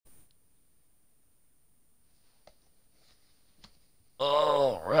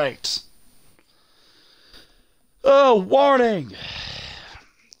right. Oh, warning!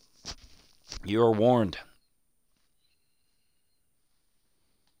 You are warned.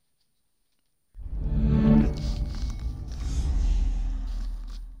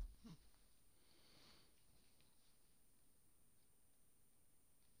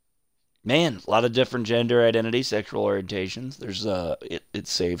 Man, a lot of different gender identities, sexual orientations. There's it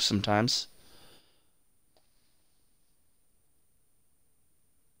saves sometimes.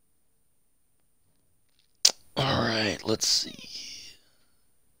 All right, let's see.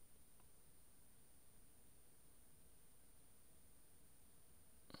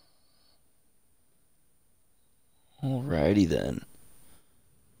 Alrighty then.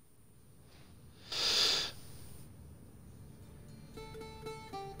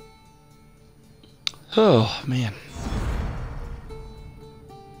 Oh, man.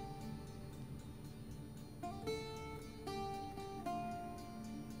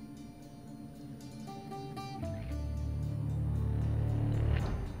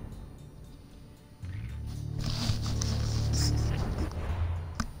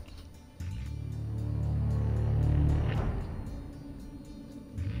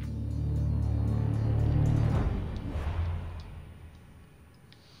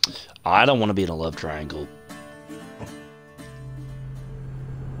 I don't want to be in a love triangle.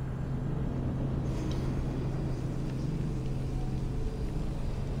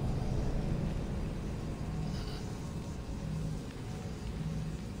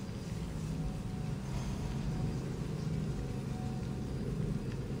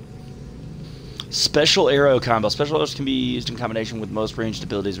 Special arrow combo. Special arrows can be used in combination with most ranged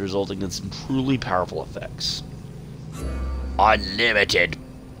abilities, resulting in some truly powerful effects. Unlimited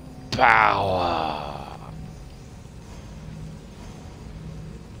power.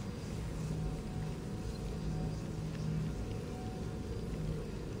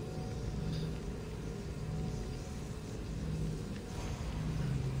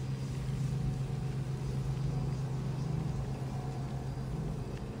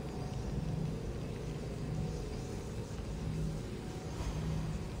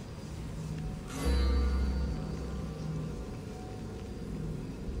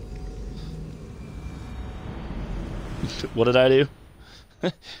 What did I do?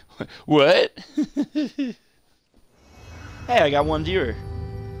 What? Hey, I got one viewer.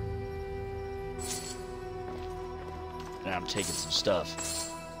 Now I'm taking some stuff.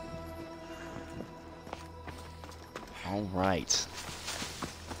 Alright.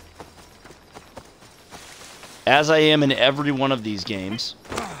 As I am in every one of these games,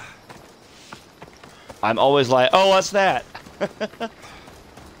 I'm always like, oh, what's that?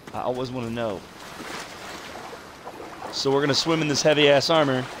 I always want to know. So we're going to swim in this heavy-ass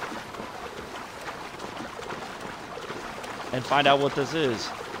armor and find out what this is.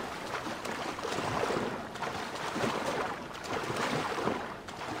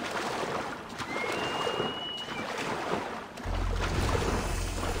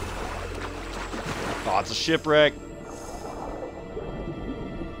 Oh, it's a shipwreck.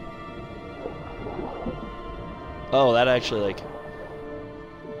 Oh, that actually, like...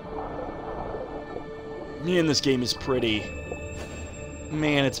 Me in this game is pretty.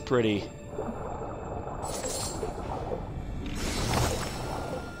 Man, it's pretty.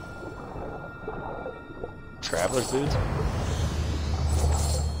 Traveler foods?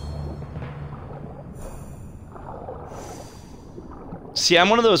 See, I'm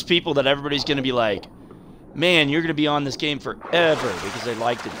one of those people that everybody's going to be like, man, you're going to be on this game forever because they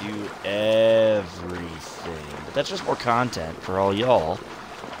like to do everything. But that's just more content for all y'all.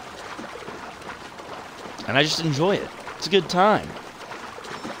 And I just enjoy it. It's a good time.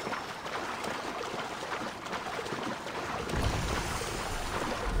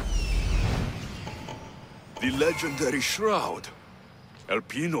 The legendary shroud.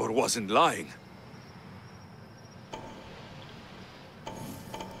 Elpinor wasn't lying.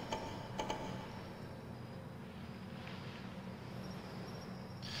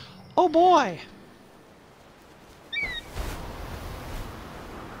 Oh boy!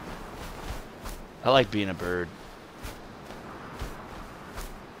 I like being a bird.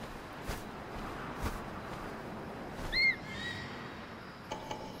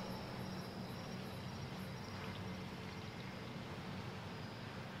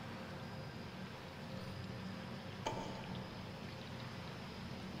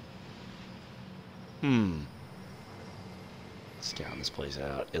 Scout this place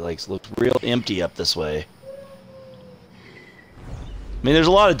out. It looks real empty up this way. I mean, there's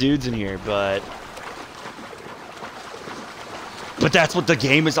a lot of dudes in here, but that's what the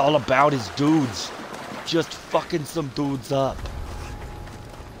game is all about, is dudes. Just fucking some dudes up.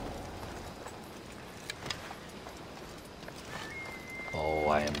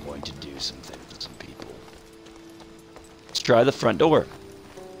 Let's try the front door.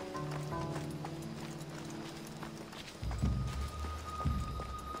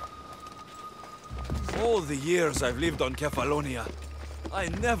 All the years I've lived on Kefalonia, I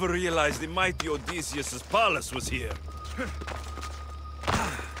never realized the mighty Odysseus' palace was here.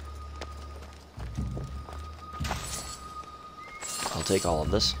 I'll take all of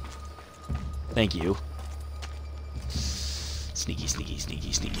this. Thank you. Sneaky, sneaky,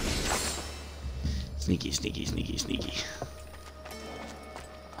 sneaky, sneaky. Sneaky, sneaky, sneaky, sneaky.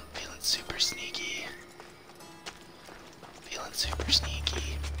 I'm feeling super sneaky. Feeling super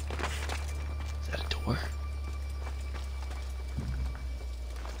sneaky. Is that a door?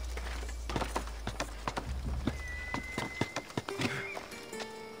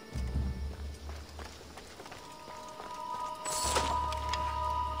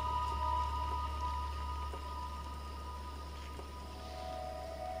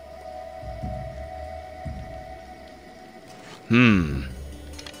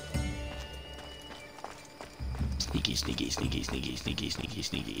 Sneaky, sneaky, sneaky, sneaky, sneaky, sneaky,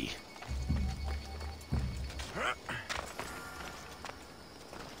 sneaky.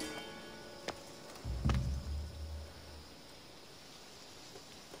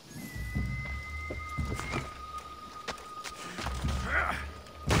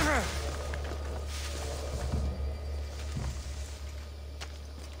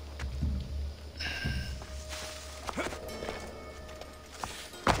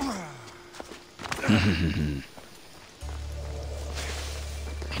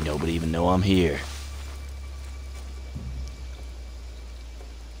 Ain't nobody even know I'm here.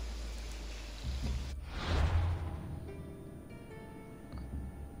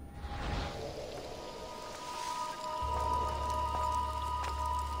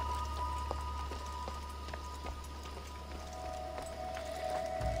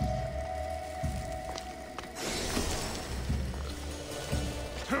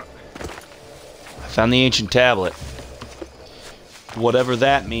 Found the ancient tablet. Whatever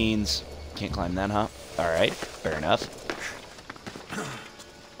that means. Can't climb that, huh? Alright, fair enough.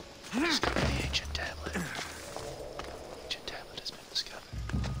 Discover the ancient tablet. Ancient tablet has been discovered.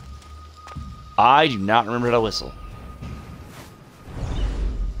 I do not remember how to whistle.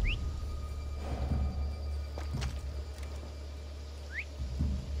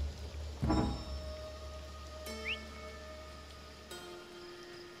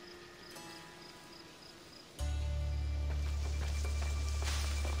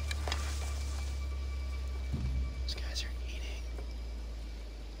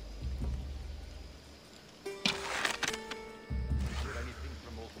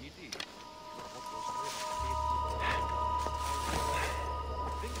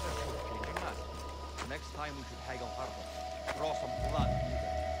 Next time we should haggle harder. Draw some blood either.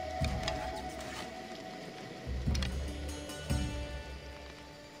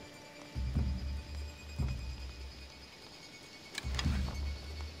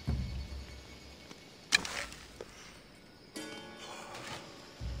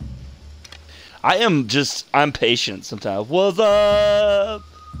 I'm patient sometimes. What's up?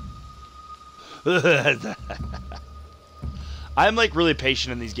 I'm like really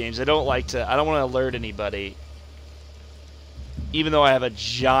patient in these games. I don't want to alert anybody. Even though I have a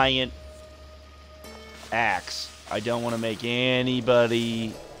giant axe, I don't want to make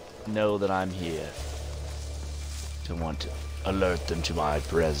anybody know that I'm here. Don't want to alert them to my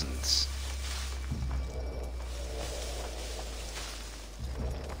presence.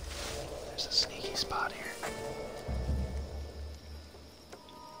 There's a sneaky spot here.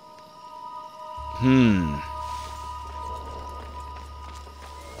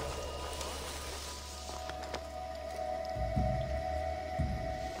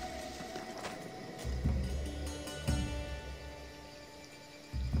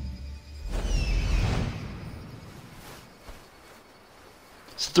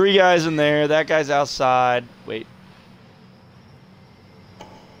 There's 3 guys in there. That guy's outside. Wait.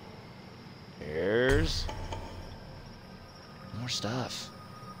 There's more stuff.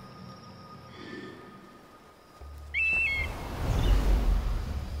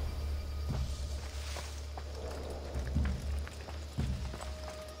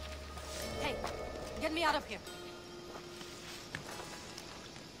 Hey, get me out of here.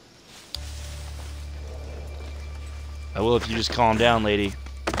 I will if you just calm down, lady.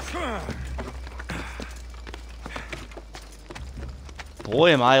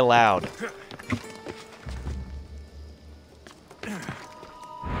 Boy, am I loud.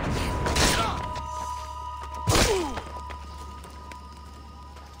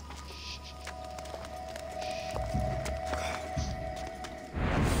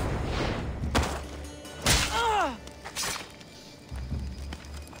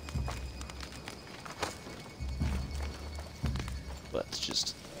 let's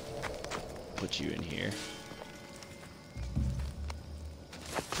just put you in here.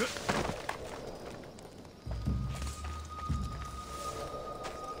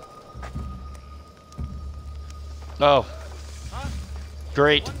 Oh.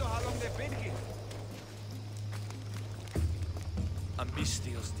 Great.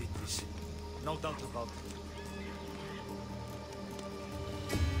 Ambistios did this. No doubt about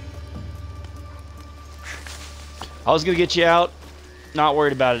it. I was gonna get you out. Not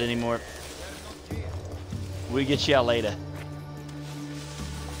worried about it anymore. We get you out later.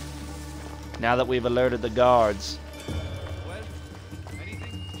 Now that we've alerted the guards.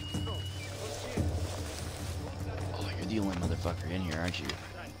 Oh, you're the only motherfucker in here, aren't you?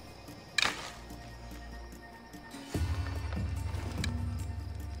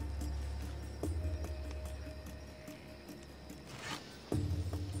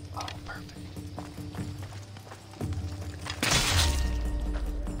 Oh, perfect.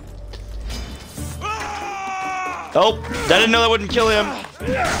 Oh, I didn't know that wouldn't kill him.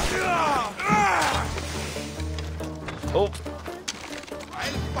 Oh.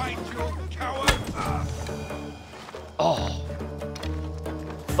 I'll find you, coward. Oh.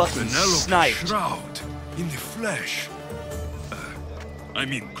 Fucking sniped. Shroud in the flesh. I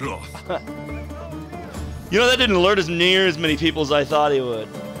mean cloth. You know, that didn't alert as near as many people as I thought he would.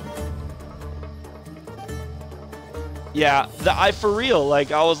 Yeah, for real,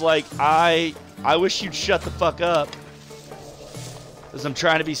 like, I was like, I wish you'd shut the fuck up. Because I'm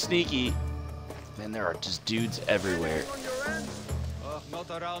trying to be sneaky. Man, there are just dudes everywhere. Not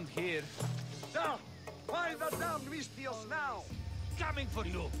around here. Down! Find the damned Vistios now! Coming for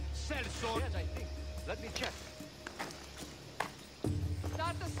you. Sell sword. Yes, I think. Let me check.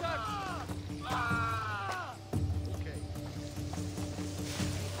 Start the search. Okay.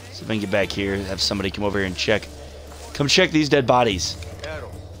 See if I can get back here, have somebody come over here and check. Come check these dead bodies. Arrow.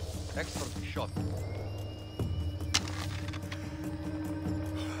 Expert shot.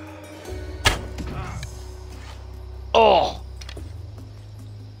 Oh!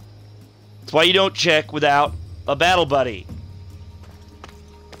 That's why you don't check without a battle buddy.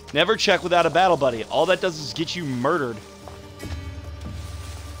 Never check without a battle buddy. All that does is get you murdered.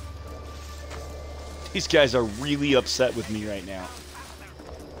 These guys are really upset with me right now.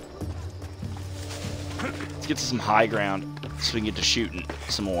 Let's get to some high ground so we can get to shooting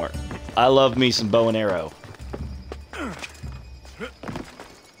some more. I love me some bow and arrow.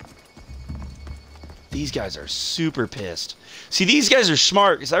 These guys are super pissed. See, these guys are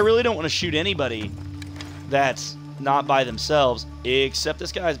smart because I really don't want to shoot anybody that's not by themselves, except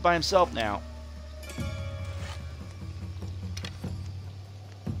this guy's by himself now.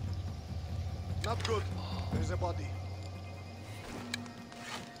 Not good. There's a body.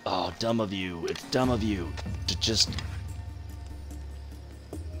 Oh, dumb of you. It's dumb of you to just...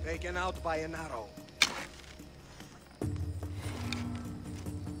 Taken out by an arrow.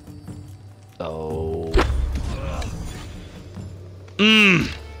 Oh.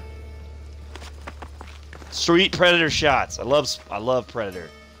 Mmm. Sweet predator shots. I love predator.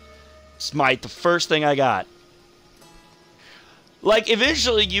 Smite, the first thing I got. Like,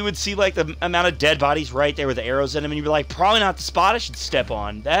 eventually you would see, like, the amount of dead bodies right there with the arrows in them, and you'd be like, probably not the spot I should step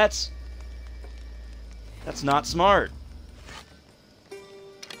on. That's not smart.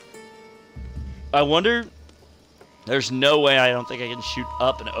 I wonder... There's no way I don't think I can shoot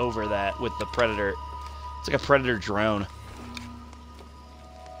up and over that with the predator. It's like a predator drone.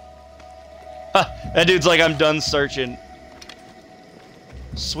 Ha! That dude's like, I'm done searching.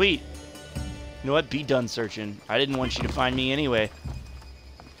 Sweet. You know what? Be done searching. I didn't want you to find me anyway.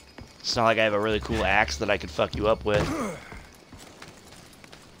 It's not like I have a really cool axe that I could fuck you up with.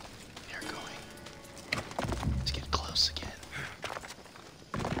 They're going to get close again.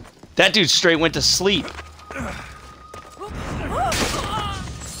 That dude straight went to sleep.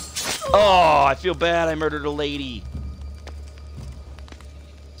 Oh, I feel bad. I murdered a lady.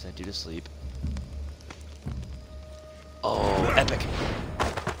 Is that dude asleep? Oh, epic.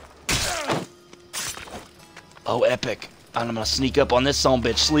 Oh, epic. And I'm gonna sneak up on this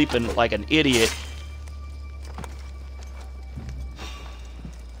sumbitch sleeping like an idiot.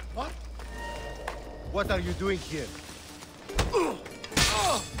 What? What are you doing here?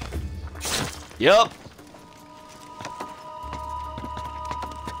 Yup.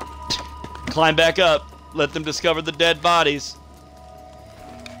 Climb back up. Let them discover the dead bodies.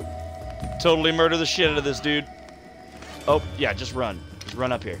 Totally murder the shit out of this dude. Oh, yeah, just run. Just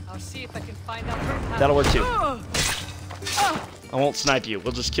run up here. I'll see if I can find out where it happened. That'll work too. I won't snipe you.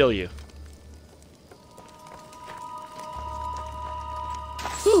 We'll just kill you.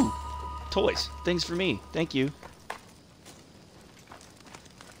 Whew. Toys. Things for me. Thank you.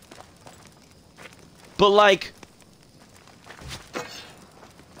 But like,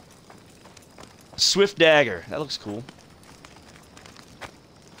 Swift Dagger. That looks cool.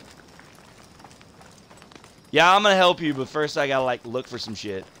 Yeah, I'm gonna help you, but first I gotta like look for some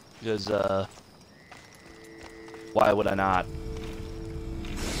shit. Because, why would I not?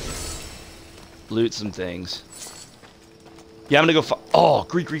 Loot some things. Yeah, I'm gonna go oh,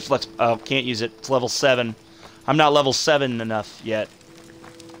 Greek Reflex. Oh, can't use it. It's level 7. I'm not level 7 enough yet.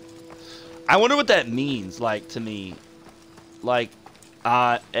 I wonder what that means, like, to me. Like,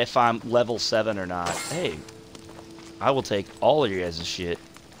 if I'm level 7 or not. Hey, I will take all of your guys' shit.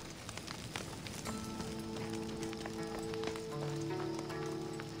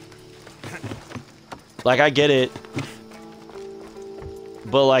 Like, I get it.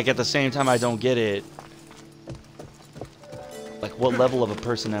 But, like, at the same time, I don't get it. Like, what level of a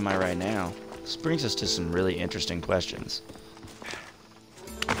person am I right now? This brings us to some really interesting questions.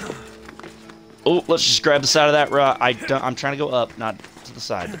 Oh, let's just grab the side of that rock. I'm trying to go up, not to the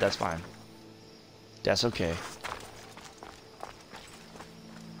side, but that's fine. That's okay.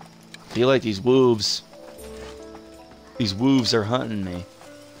 I feel like these wolves are hunting me.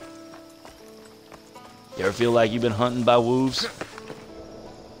 You ever feel like you've been hunted by wolves?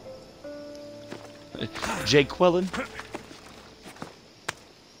 Jake Quellen?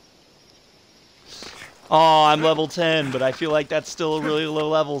 Oh, I'm level 10, but I feel like that's still a really low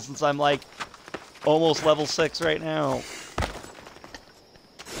level since I'm like almost level 6 right now.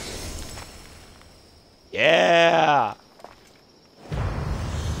 Yeah!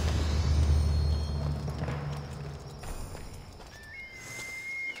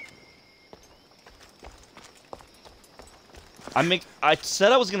 I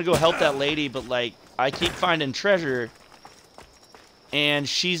said I was gonna go help that lady, but like I keep finding treasure, and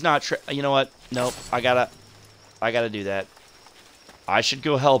she's not. You know what? Nope. I gotta do that. I should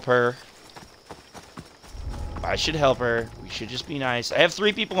go help her. I should help her. We should just be nice. I have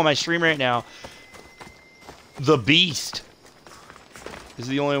 3 people on my stream right now. The Beast is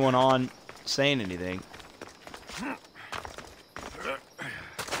the only one on saying anything.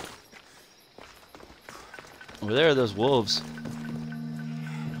 Over there are those wolves.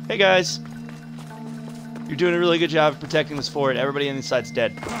 Hey guys. You're doing a really good job of protecting this fort. Everybody on the inside's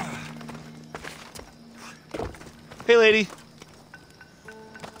dead. Hey lady.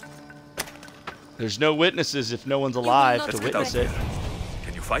 There's no witnesses if no one's alive to witness it.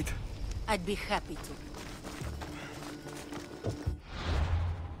 Can you fight? I'd be happy to.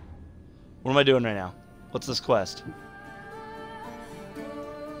 What am I doing right now? What's this quest?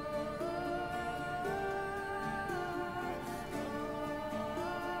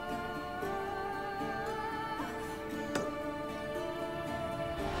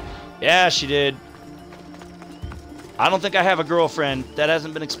 Yeah, she did. I don't think I have a girlfriend. That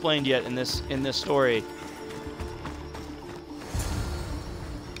hasn't been explained yet in this story.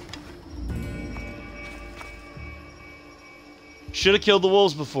 Should have killed the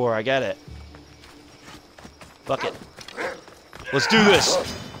wolves before. I get it. Fuck it. Let's do this.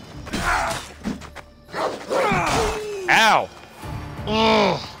 Ow.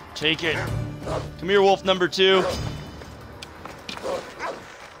 Ugh. Take it. Come here, wolf number 2.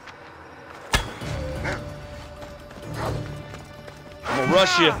 I'm gonna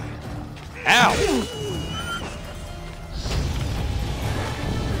rush you. Ow.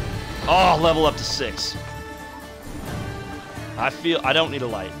 Oh, level up to 6. I don't need a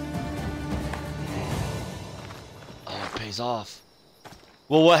light. Oh, it pays off.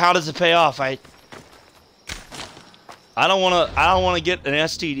 Well, how does it pay off? I don't want to get an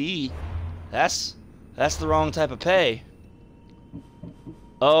STD. That's the wrong type of pay.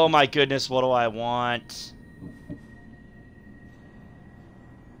 Oh my goodness, what do I want?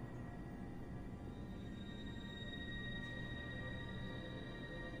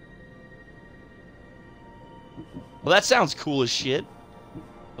 Well, that sounds cool as shit.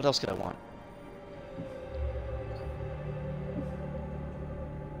 What else could I want?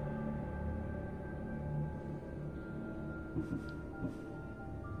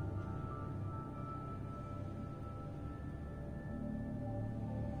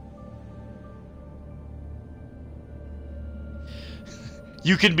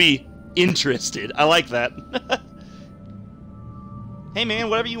 You can be interested. I like that. Hey man,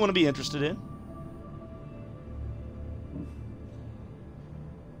 whatever you want to be interested in.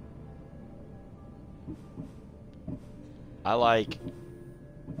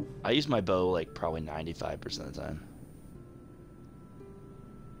 I use my bow like probably 95% of the time.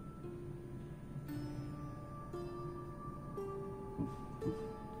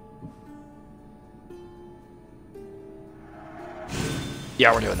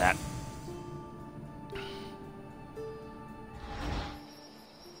 Yeah, we're doing that.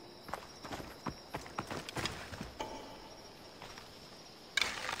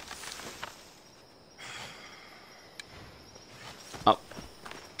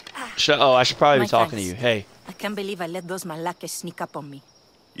 Oh, I should probably My be talking thanks. to you. Hey. I can't believe I let those Malakas sneak up on me.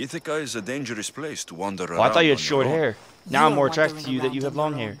 Ithaca is a dangerous place to wander around. Oh, I thought you had on short your own. hair. Now I'm You're more attracted to wandering you that you around have on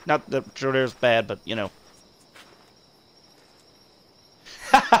long your hair. own. Not that short hair is bad, but you know.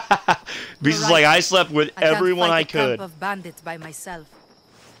 Beast is You're like, right. I slept with I can't everyone fight I a camp could. of bandits by myself.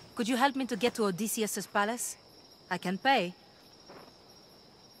 Could you help me to get to Odysseus' palace? I can pay.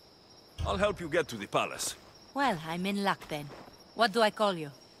 I'll help you get to the palace. Well, I'm in luck then. What do I call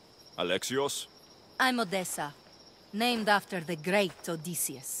you? Alexios? I'm Odessa, named after the great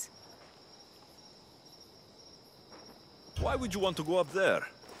Odysseus. Why would you want to go up there?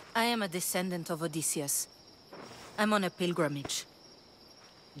 I am a descendant of Odysseus. I'm on a pilgrimage.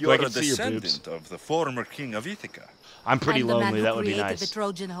 You're can a see your descendant of the former king of Ithaca. I'm pretty I'm the man lonely. who That would be created nice. the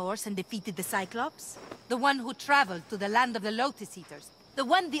Trojan horse and defeated the Cyclops? The one who traveled to the land of the Lotus Eaters? The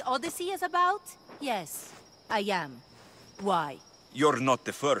one the Odyssey is about? Yes, I am. Why? You're not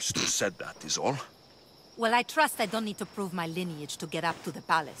the first who said that, is all. Well, I trust I don't need to prove my lineage to get up to the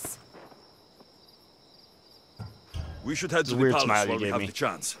palace. We should head It's to a the weird palace smile you while we gave have me. the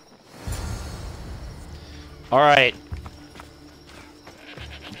chance. All right.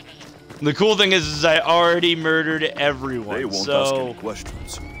 The cool thing is I already murdered everyone. They won't ask so any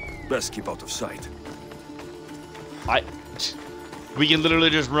questions. Best keep out of sight. we can literally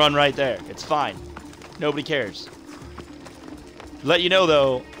just run right there. It's fine. Nobody cares. Let you know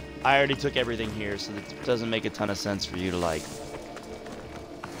though, I already took everything here, so it doesn't make a ton of sense for you to like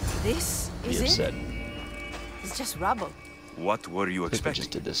This be is upset. it? It's just rubble. What were you I think we expecting?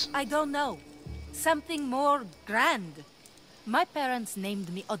 just did this. I don't know. Something more grand. My parents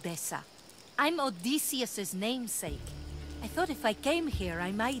named me Odessa. I'm Odysseus's namesake. I thought if I came here,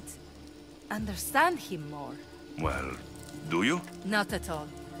 I might understand him more. Well, do you? Not at all.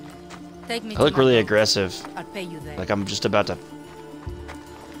 Take me I to look my really boat. aggressive. I'll pay you there. Like I'm just about to.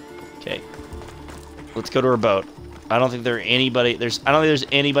 Okay. Let's go to our boat. I don't think I don't think there's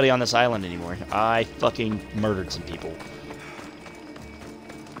anybody on this island anymore. I fucking murdered some people.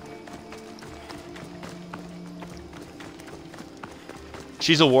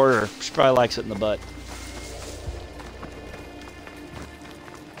 She's a warrior. She probably likes it in the butt.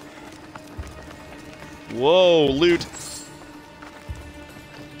 Whoa, loot.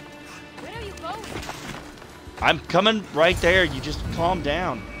 Where are you going? I'm coming right there. You just calm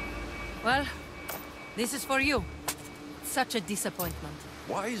down. Well, this is for you. Such a disappointment.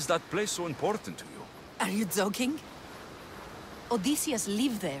 Why is that place so important to you? Are you joking? Odysseus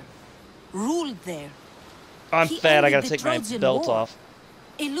lived there, ruled there. I'm He fat. I ended gotta the take my Trojan belt War. off.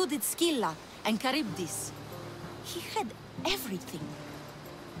 Eluded Scylla and Charybdis. He had everything.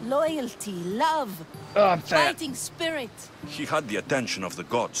 Loyalty, love, Oh, I'm fat. fighting spirit. He had the attention of the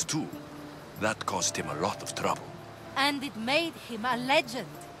gods, too. That caused him a lot of trouble. And it made him a legend.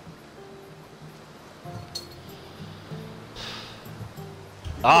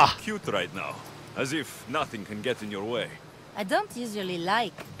 Ah, Cute right now. As if nothing can get in your way. I don't usually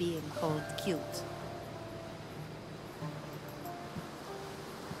like being called cute.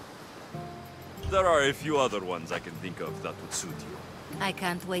 There are a few other ones I can think of that would suit you. I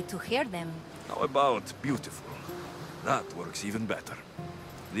can't wait to hear them. How about beautiful? That works even better.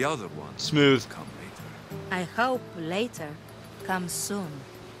 The other ones smooth. come later. I hope later comes soon.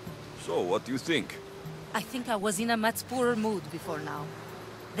 So, what do you think? I think I was in a much poorer mood before now.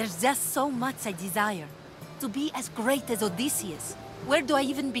 There's just so much I desire. To be as great as Odysseus. Where do I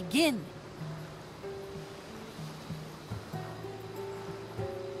even begin?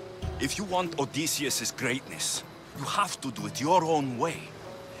 If you want Odysseus' greatness, you have to do it your own way.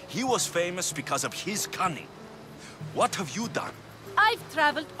 He was famous because of his cunning. What have you done? I've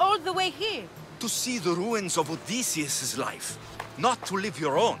traveled all the way here. To see the ruins of Odysseus' life, not to live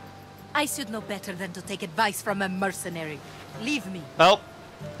your own. I should know better than to take advice from a mercenary. Leave me. Oh,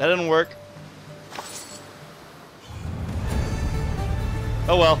 that didn't work.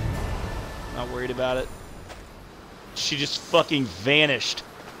 Oh well. Not worried about it. She just fucking vanished.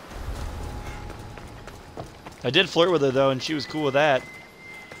 I did flirt with her though, and she was cool with that.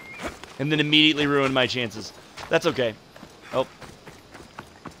 And then immediately ruined my chances. That's okay. Oh.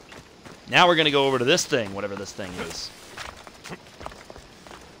 Now we're gonna go over to this thing, whatever this thing is.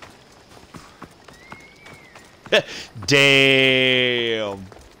 Damn.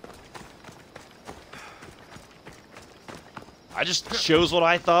 I just chose what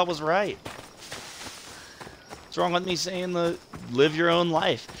I thought was right. What's wrong with me saying live your own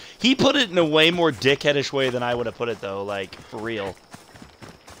life? He put it in a way more dickheadish way than I would have put it though, like, for real.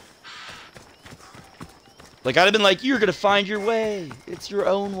 Like, I'd have been like, you're gonna find your way. It's your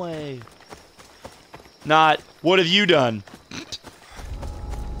own way. Not, what have you done?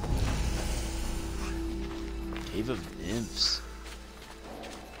 Cave of Nymphs.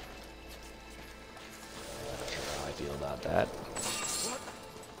 Not sure how I feel about that.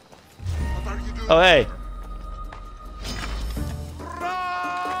 What are you doing? Oh, hey.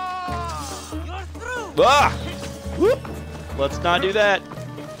 You're through! Ah! Whoop! Let's not do that.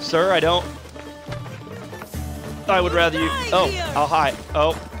 Sir, I don't. I would rather you. Oh, I'll hide.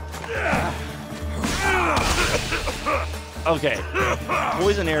 Oh. Okay.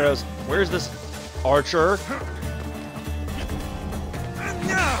 Poison arrows. Where's this archer?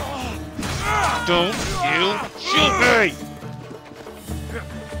 Don't you shoot me!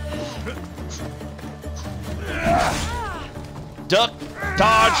 Duck,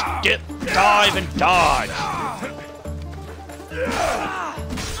 dodge, dip, dive, and dodge.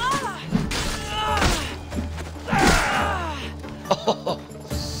 Oh,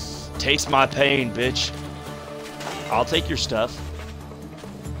 taste my pain, bitch. I'll take your stuff.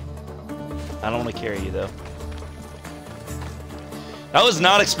 I don't want to carry you, though. I was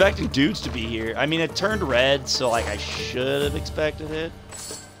not expecting dudes to be here. I mean, it turned red, so, like, I should have expected it.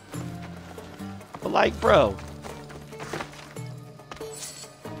 But, like, bro.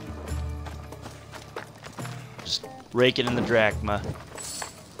 Just rake it in the drachma.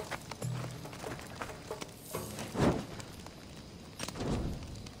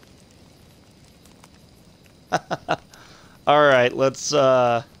 Alright, let's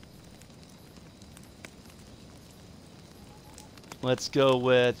go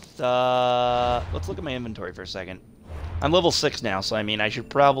with, let's look at my inventory for a second. I'm level 6 now, so I mean, I should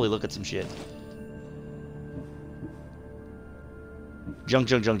probably look at some shit. Junk,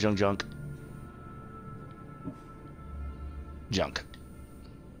 junk, junk, junk, junk. Junk.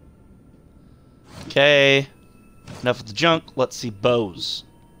 Okay. Enough with the junk. Let's see bows.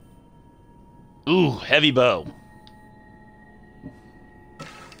 Ooh, heavy bow.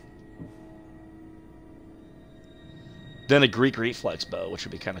 Then a Greek reflex bow, which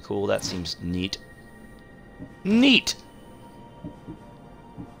would be kind of cool. That seems neat. Neat!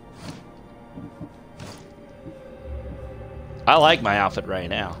 I like my outfit right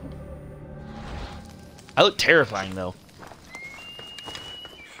now. I look terrifying, though.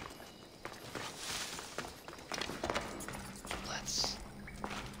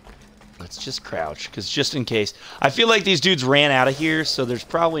 Let's just crouch, because just in case. I feel like these dudes ran out of here, so there's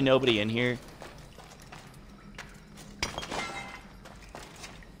probably nobody in here.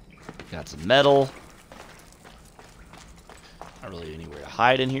 Got some metal. Not really anywhere to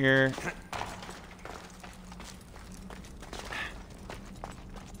hide in here.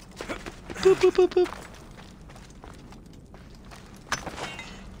 Boop, boop, boop, boop.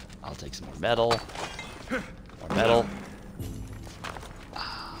 I'll take some more metal. More metal.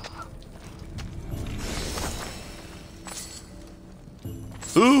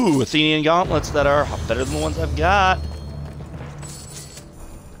 Ooh, Athenian gauntlets that are better than the ones I've got.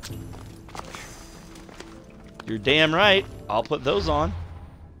 You're damn right. I'll put those on.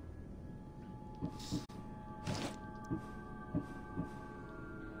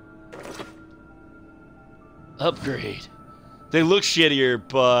 Upgrade. They look shittier,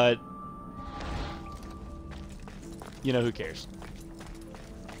 but you know, who cares?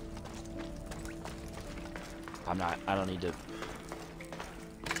 I don't need to.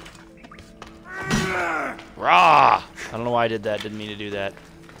 Rah! I don't know why I did that. Didn't mean to do that.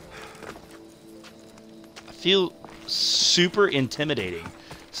 I feel super intimidating.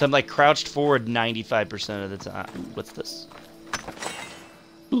 So I'm like crouched forward 95% of the time. Ooh, what's this?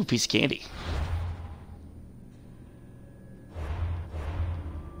 Ooh, piece of candy.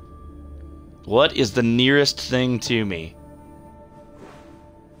 What is the nearest thing to me?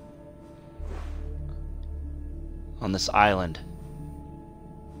 On this island.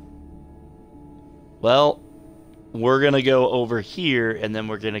 Well, we're gonna go over here, and then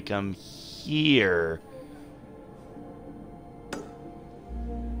we're gonna come here.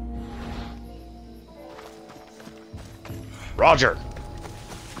 Roger.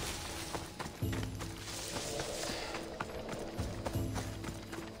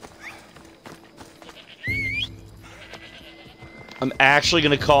 I'm actually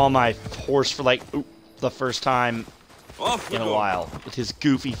gonna call my horse for like the first time in a while with his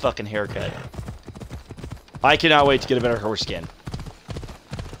goofy fucking haircut. I cannot wait to get a better horse skin.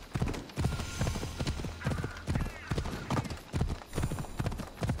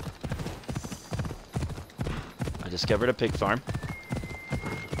 I discovered a pig farm.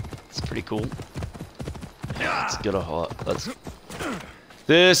 It's pretty cool. Yeah, let's get a let's.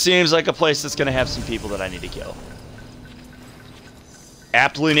 This seems like a place that's gonna have some people that I need to kill.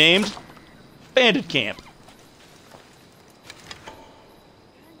 Aptly named Bandit Camp.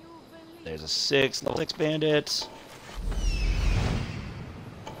 There's a level 6 bandit.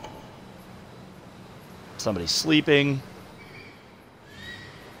 Somebody's sleeping.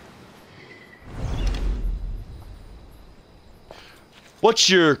 What's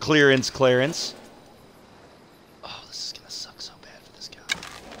your clearance, Clarence? Oh, this is gonna suck so bad for this guy.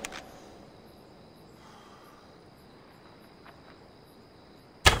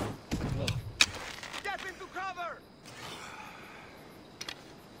 Get into cover!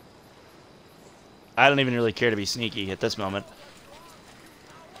 I don't even really care to be sneaky at this moment.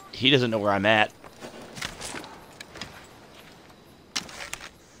 He doesn't know where I'm at.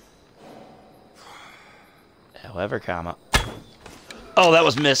 However, comma. Oh, that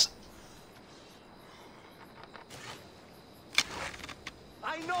was miss.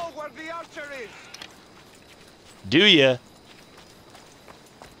 I know where the archer is! Do ya?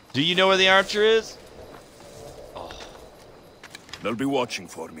 Do you know where the archer is? They'll be watching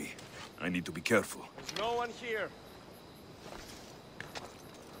for me. I need to be careful. There's no one here.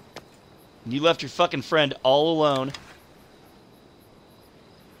 You left your fucking friend all alone.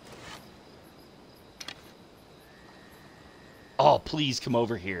 Oh, please come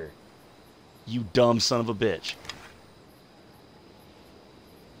over here. You dumb son of a bitch.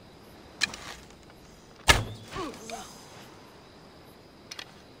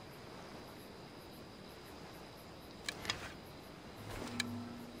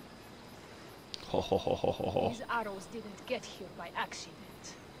 Ho ho ho ho ho ho. These arrows didn't get here by accident.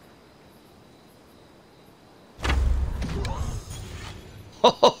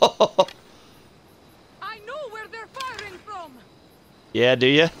 I know where they're firing from. Yeah, do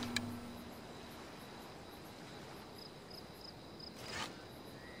ya?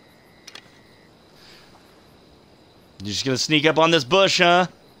 You're just gonna sneak up on this bush, huh?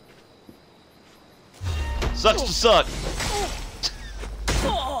 Sucks to suck.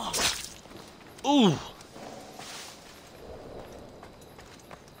 Ooh.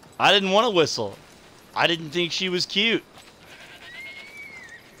 I didn't want to whistle. I didn't think she was cute.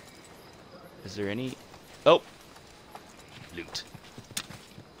 Is there any... Oh. Loot.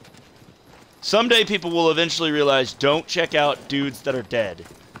 Someday people will eventually realize, don't check out dudes that are dead.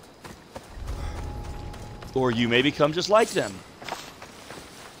 Or you may become just like them.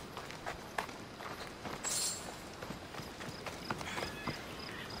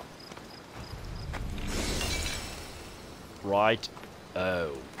 Right.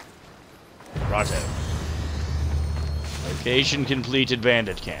 Oh. Righto. Location completed,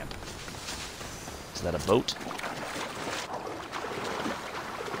 bandit camp. Is that a boat?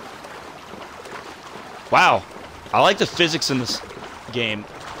 Wow. I like the physics in this game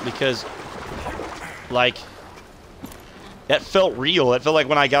because, like, that felt real. It felt like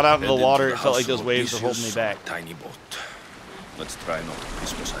when I got out into the water, it felt like those waves were holding me back. Tiny boat. Let's try not to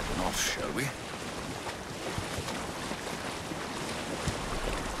piss Poseidon off, shall we?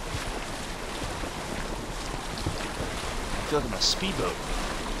 I feel like I'm a speedboat.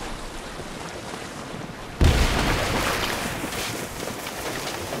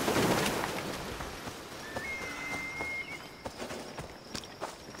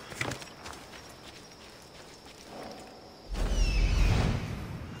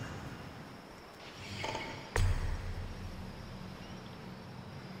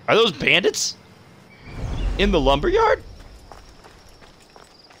 Are those bandits? In the lumberyard?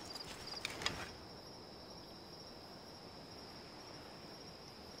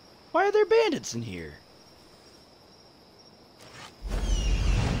 Why are there bandits in here?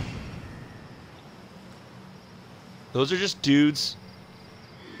 Those are just dudes.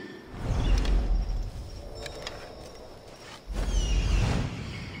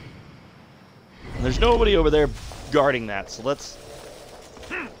 There's nobody over there guarding that, so let's...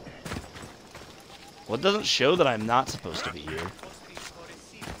 Well, it doesn't show that I'm not supposed to be here.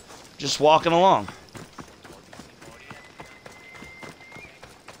 Just walking along.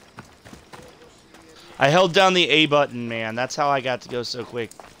 I held down the A button, man. That's how I got to go so quick.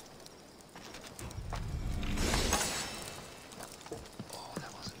 Oh,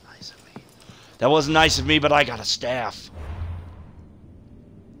 that wasn't nice of me. That wasn't nice of me, but I got a staff.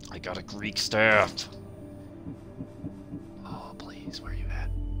 I got a Greek staff. Oh, please, where are you at?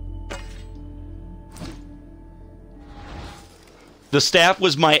 The staff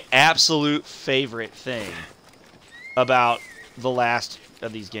was my absolute favorite thing about the last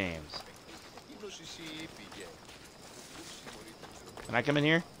of these games. Can I come in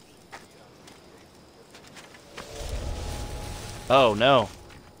here? Oh, no.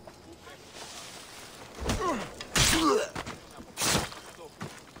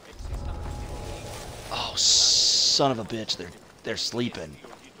 Oh, son of a bitch. They're sleeping.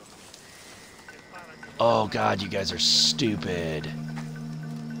 Oh god, you guys are stupid.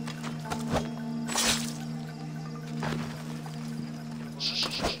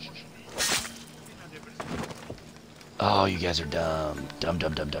 Oh, you guys are dumb. Dumb,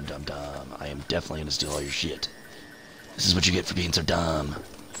 dumb, dumb, dumb, dumb, dumb. I am definitely gonna steal all your shit. This is what you get for being so dumb.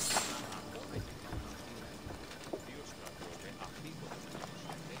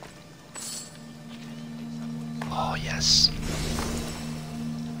 Oh, yes.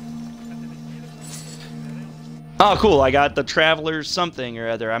 Oh, cool. I got the Traveler's something or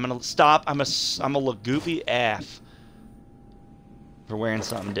other. I'm gonna stop. I'm gonna look goofy AF for wearing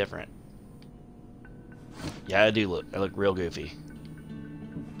something different. Yeah, I look real goofy.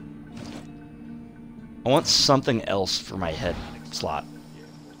 I want something else for my head slot.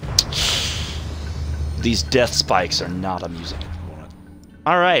 These death spikes are not amusing.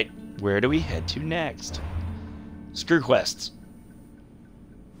 Alright, where do we head to next? Screw quests.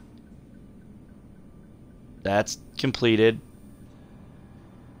 That's completed.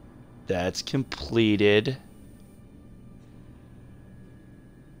 That's completed.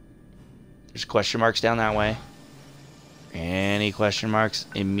 There's question marks down that way. Any question marks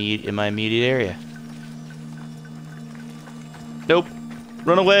in my immediate area? Nope.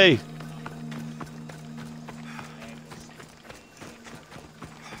 Run away.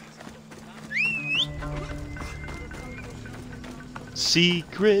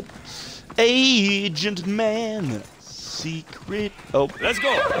 Secret agent man. Secret. Oh. Let's go.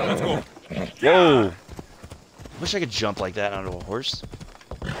 Let's go. Whoa. Wish I could jump like that onto a horse.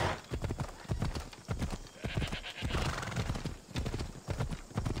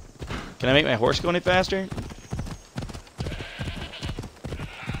 Can I make my horse go any faster?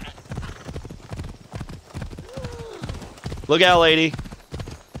 Look out, lady.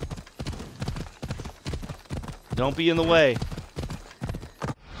 Don't be in the way.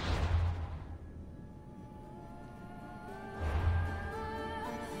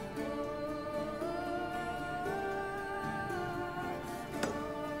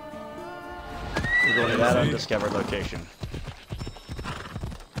 We're going to that undiscovered location.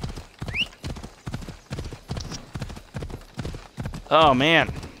 Oh, man.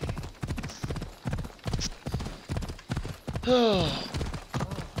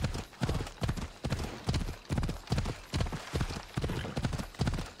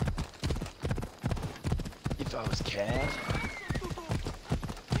 If I was cat.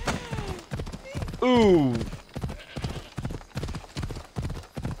 Ooh.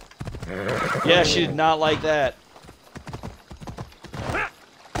 Yeah, she did not like that.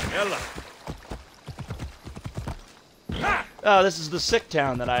 Oh, this is the sick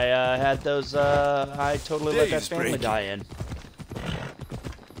town that I had those, I totally let that family die in.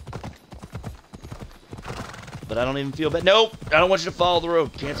 But I don't even feel bad. Nope! I don't want you to follow the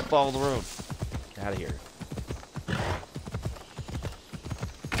road. Cancel follow the road. Get out of here.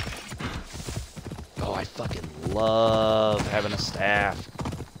 Oh, I fucking love having a staff.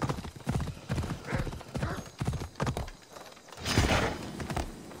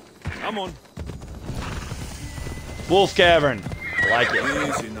 Come on. Wolf Cavern. I like it.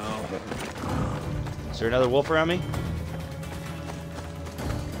 Easy now. Is there another wolf around me?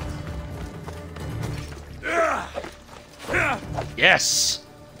 Yes!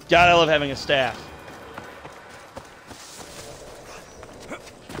 God, I love having a staff.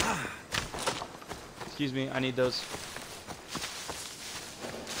 Excuse me, I need those.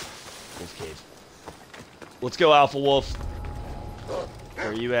 Wolf cave. Let's go, Alpha Wolf. Where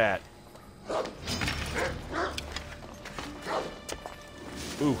are you at?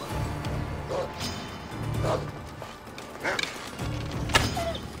 Ooh.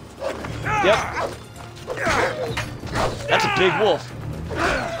 Yep. That's a big wolf.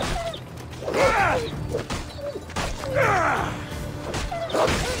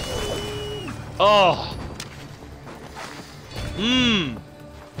 Oh. Mmm.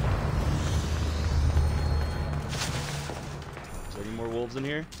 Is there any more wolves in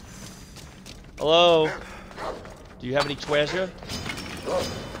here? Hello? Do you have any treasure?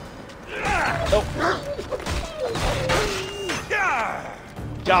 Oh.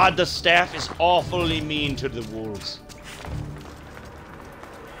 God, the staff is awfully mean to the wolves.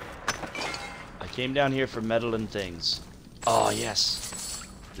 I came down here for metal and things. Oh, yes.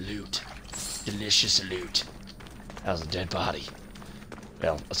 Loot. Delicious loot. That was a dead body.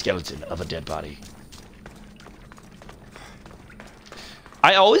 Well, a skeleton of a dead body.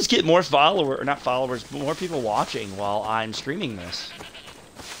 I always get more more people watching while I'm streaming this.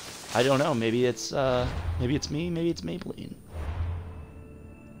 I don't know. Maybe it's me. Maybe it's Maybelline.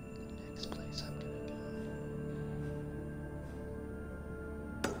 Next place I'm gonna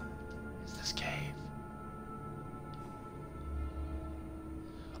go is this cave.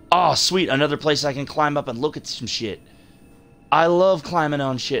 Oh, sweet. Another place I can climb up and look at some shit. I love climbing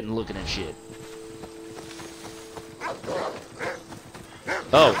on shit and looking at shit.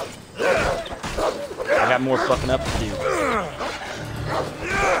 Oh. I got more fucking up to do.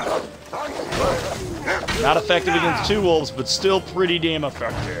 Not effective against 2 wolves, but still pretty damn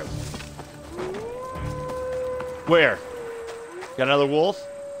effective. Where? Got another wolf?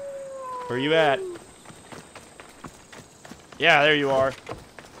 Where are you at? Yeah, there you are.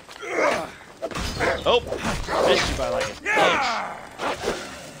 Oh, missed you by like an inch.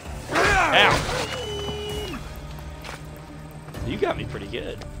 Ow. You got me pretty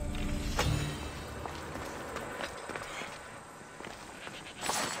good.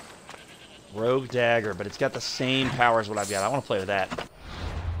 Rogue dagger, but it's got the same power as what I've got. I want to play with that.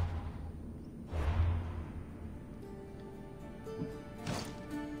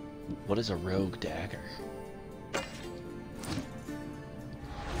 What is a rogue dagger?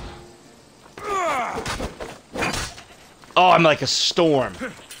 Oh, I'm like a storm.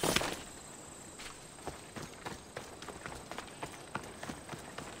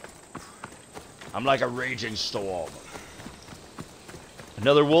 I'm like a raging storm.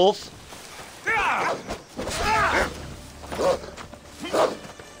 Another wolf? Not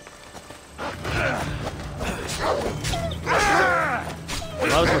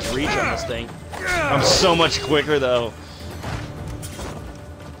as much reach on this thing. I'm so much quicker though.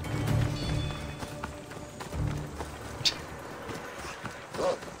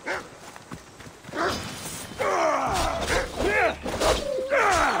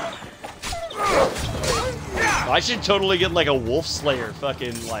 I should totally get like a Wolf Slayer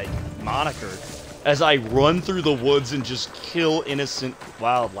fucking like moniker as I run through the woods and just kill innocent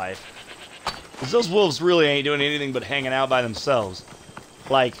wildlife. Because those wolves really ain't doing anything but hanging out by themselves.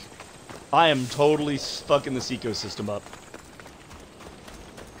 Like, I am totally fucking this ecosystem up.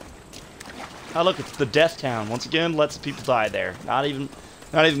 Oh look, it's the Death Town. Once again, lets people die there. Not even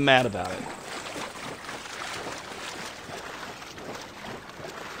mad about it.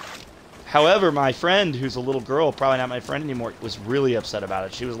 However, my friend, who's a little girl, probably not my friend anymore, was really upset about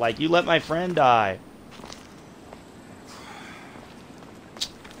it. She was like, "You let my friend die."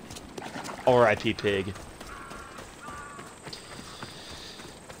 R.I.P. Pig.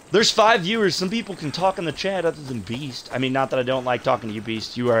 There's 5 viewers. Some people can talk in the chat other than Beast. I mean, not that I don't like talking to you,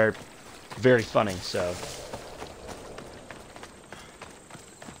 Beast. You are very funny, so.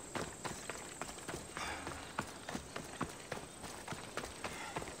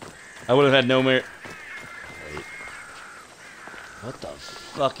 I would have had no more. Wait. What the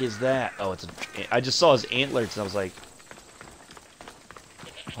fuck is that? Oh, it's a. I just saw his antlers and I was like.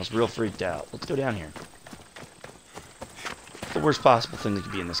 I was real freaked out. Let's go down here. The worst possible thing that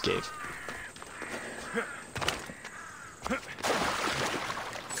could be in this cave.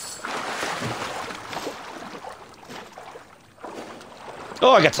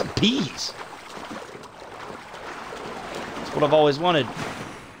 Oh, I got some peas. That's what I've always wanted.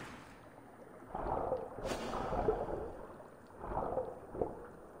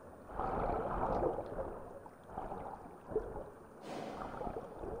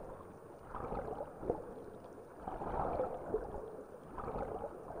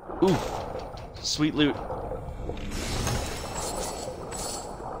 Ooh, sweet loot.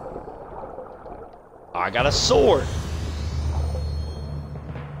 I got a sword.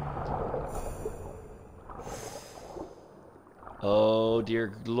 Oh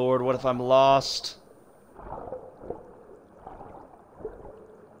dear Lord, what if I'm lost?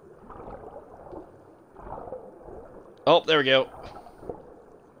 Oh, there we go.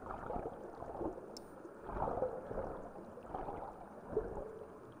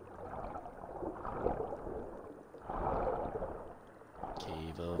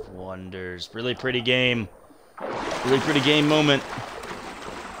 Cave of Wonders. Really pretty game. Really pretty game moment.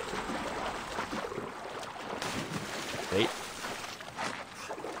 Wait.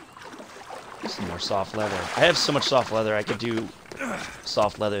 Some more soft leather. I have so much soft leather, I could do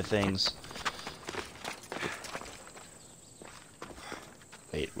soft leather things.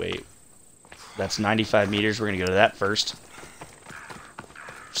 Wait. That's 95 meters. We're gonna go to that first.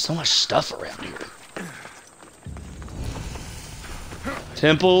 There's so much stuff around here.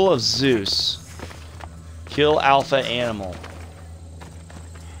 Temple of Zeus. Kill alpha animal.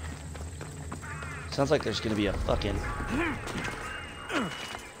 Sounds like there's gonna be a fucking...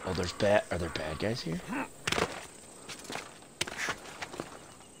 Oh, there's bad... Are there bad guys here?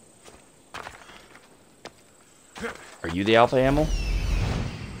 Are you the alpha animal?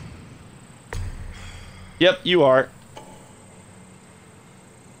 Yep, you are.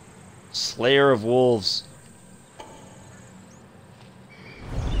 Slayer of Wolves.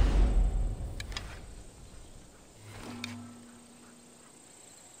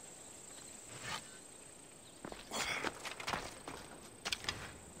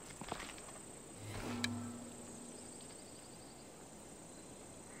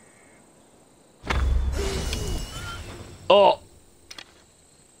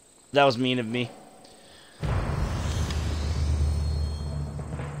 That was mean of me.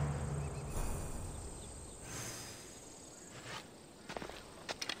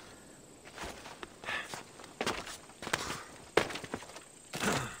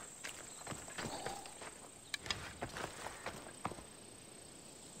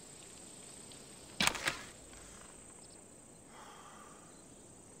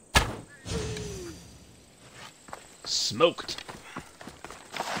 Smoked.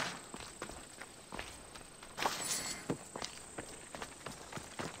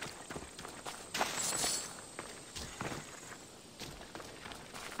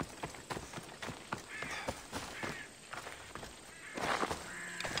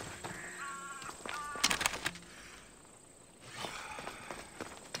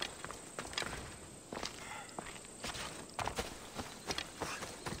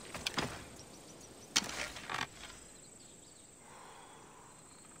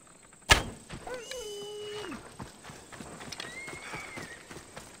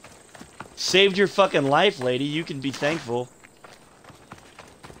 Saved your fucking life, lady. You can be thankful.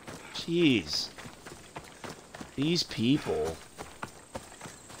 Jeez. These people.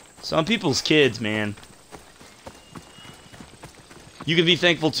 Some people's kids, man. You can be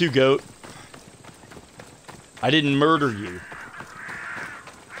thankful too, goat. I didn't murder you.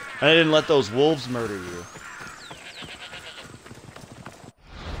 I didn't let those wolves murder you.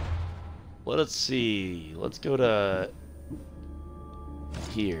 Let's see. Let's go to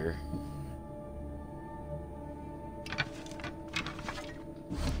here.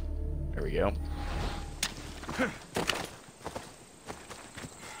 There we go.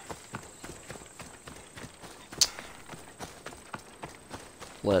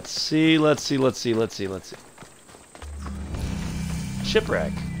 Let's see.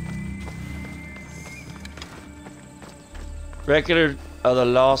 Shipwreck. Record of the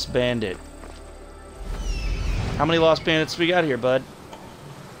Lost Bandit. How many Lost Bandits we got here, bud?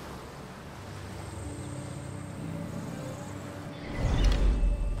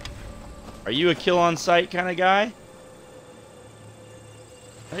 Are you a kill on sight kind of guy?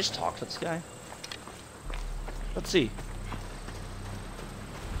 Can I just talk to this guy? Let's see.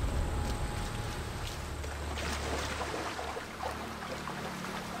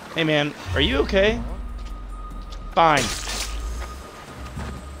 Hey man, are you okay? Fine.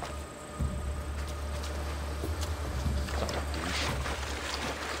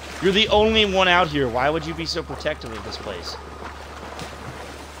 You're the only one out here. Why would you be so protective of this place?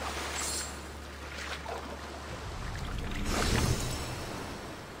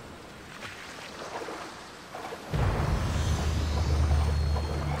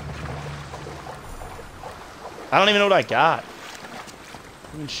 I don't even know what I got.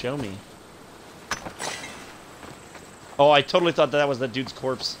 Even show me. Oh, I totally thought that was that dude's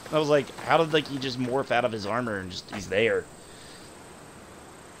corpse. I was like, how did like he just morph out of his armor and just he's there?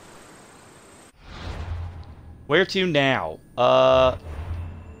 Where to now? Oh,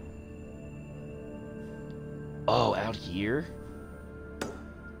 out here?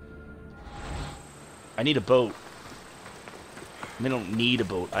 I need a boat. I don't need a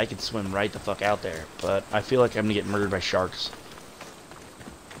boat. I can swim right the fuck out there. But I feel like I'm gonna get murdered by sharks.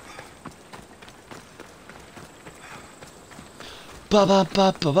 Ba ba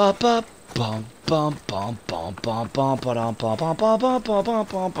ba ba ba ba bum bum bum bum bum bum bum bum bum bum bum bum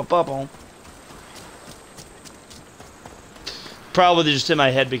bum bum bum. Probably just in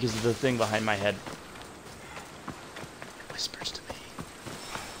my head because of the thing behind my head. Whispers to me.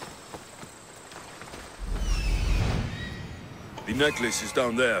 The necklace is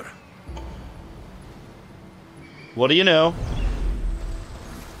down there. What do you know?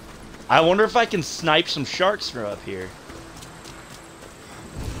 I wonder if I can snipe some sharks from up here.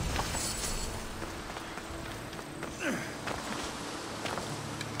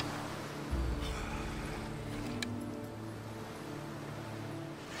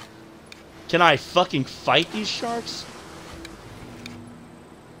 Can I fucking fight these sharks?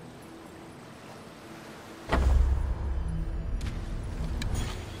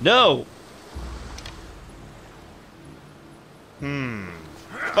 No!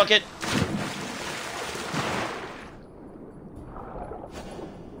 Fuck it.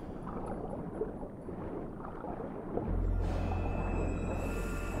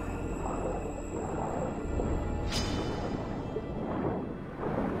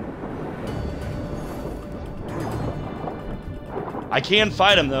 I can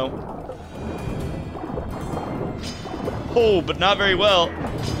fight him though. Oh, but not very well.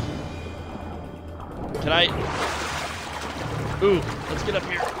 Can I? Ooh, let's get up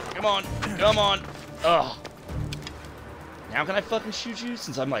here. Come on, come on. Ugh. Now can I fucking shoot you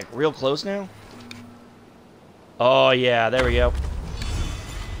since I'm like real close now? Oh yeah, there we go.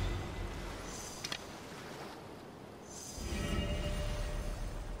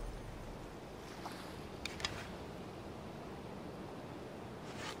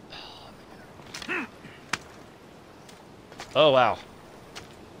 Oh wow.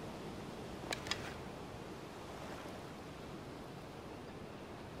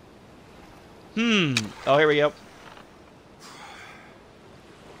 Oh, here we go.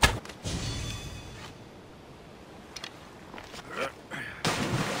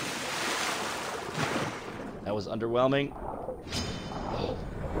 That was underwhelming.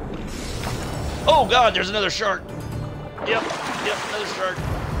 Oh god, there's another shark. Yep, another shark.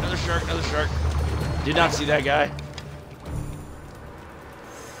 Another shark, another shark. Did not see that guy.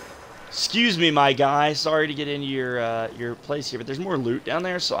 Excuse me, my guy. Sorry to get into your place here, but there's more loot down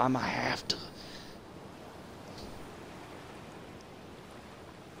there, so I might have to.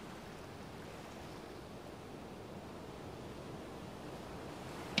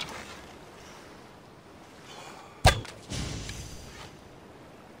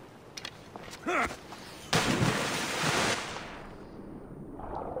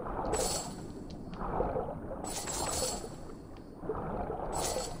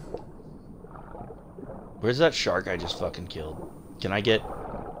 Where's that shark I just fucking killed? Can I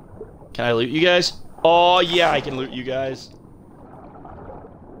loot you guys? Oh yeah, I can loot you guys.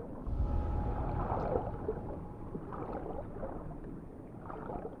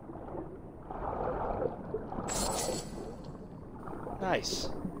 Nice.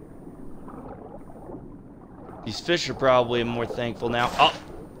 These fish are probably more thankful now. Oh!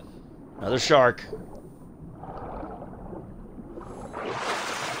 Another shark.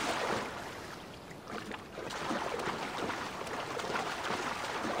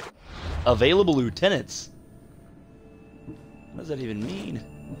 Available lieutenants. What does that even mean?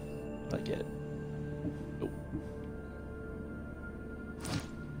 What do I get? Oh.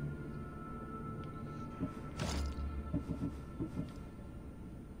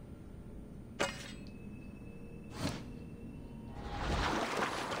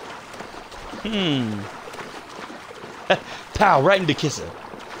 Pow, right into kiss it.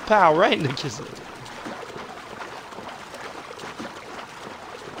 Pow, right into kiss it.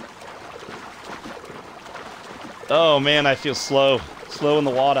 Oh man, I feel slow. Slow in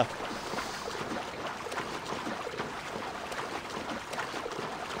the water.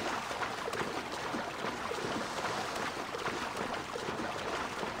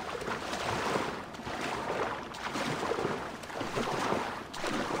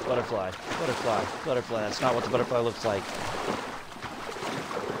 Butterfly. Butterfly. Butterfly. That's not what the butterfly looks like.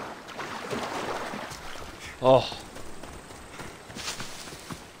 Oh.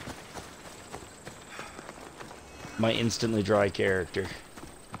 My instantly dry character.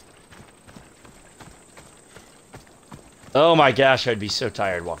 Oh my gosh, I'd be so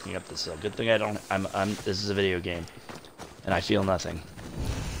tired walking up this hill. Good thing I don't. This is a video game, and I feel nothing.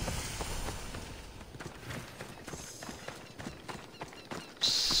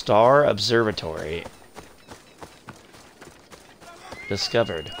 Star Observatory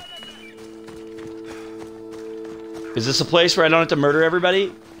discovered. Is this a place where I don't have to murder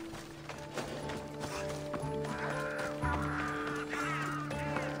everybody?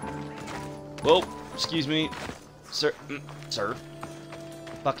 Whoa, excuse me. Sir, sir.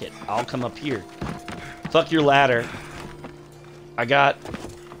 Fuck it, I'll come up here. Fuck your ladder. I got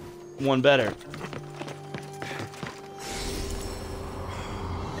one better.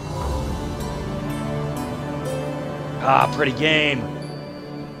 Ah, pretty game.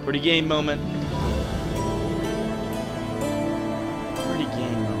 Pretty game moment. Pretty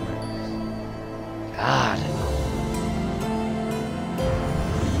game moment. God.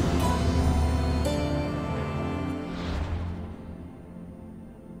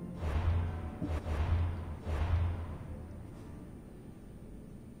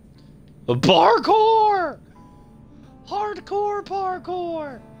 Parkour! Hardcore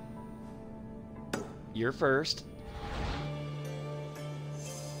parkour! You're first.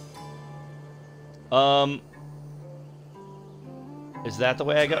 Is that the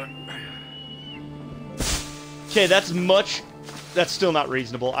way I go? Okay, that's still not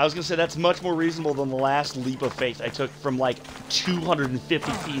reasonable. I was gonna say that's much more reasonable than the last leap of faith I took from like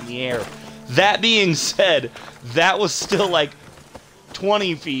 250 feet in the air. That being said, that was still like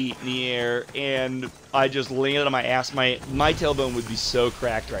 20 feet in the air, and I just landed on my ass. My tailbone would be so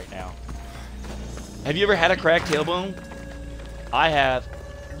cracked right now. Have you ever had a cracked tailbone? I have.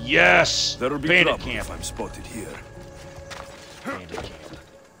 Yes! There'll be Bandit trouble camp. if I'm spotted here. Bandit camp.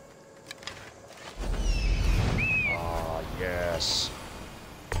 Oh, yeah. us.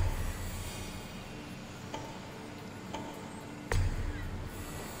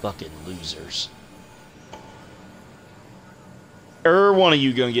 Fucking losers. One of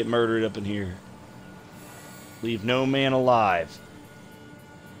you gonna get murdered up in here. Leave no man alive.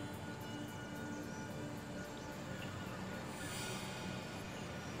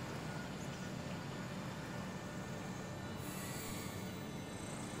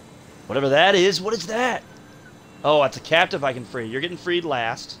 Whatever that is, what is that? Oh, it's a captive I can free. You're getting freed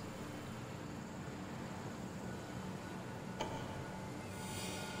last.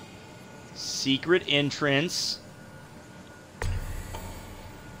 Secret entrance.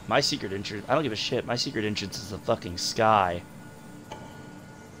 My secret entrance, I don't give a shit. My secret entrance is the fucking sky.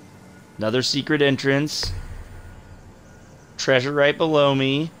 Another secret entrance. Treasure right below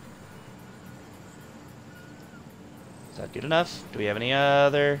me. Is that good enough? Do we have any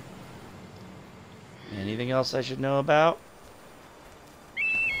other? Anything else I should know about?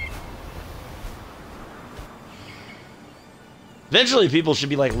 Eventually people should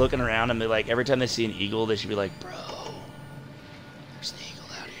be like looking around and be like, every time they see an eagle, they should be like, bro, there's an eagle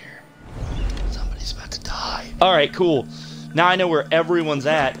out here. Somebody's about to die. Alright, cool. Now I know where everyone's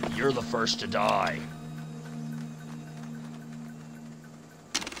at. You're the first to die.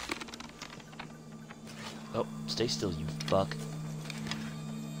 Oh, stay still, you fuck.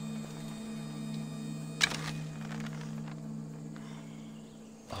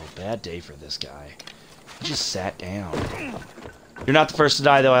 Oh, bad day for this guy. He just sat down. You're not the first to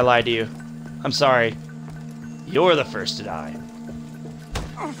die, though. I lied to you. I'm sorry. You're the first to die.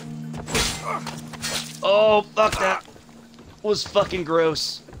 Oh, fuck that. Was fucking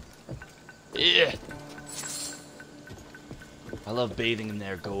gross. Yeah. I love bathing in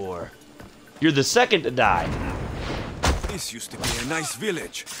their gore. You're the second to die. This used to be a nice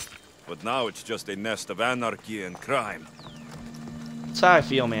village, but now it's just a nest of anarchy and crime. That's how I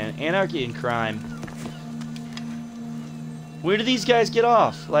feel, man. Anarchy and crime. Where do these guys get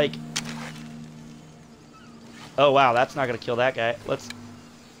off? Like... Oh, wow, that's not gonna kill that guy. Let's...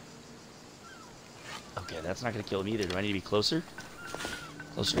 Okay, that's not gonna kill him either. Do I need to be closer?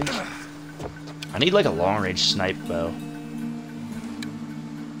 Closer range? I need, like, a long-range snipe bow.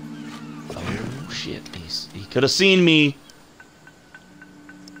 Oh, shit. He could have seen me.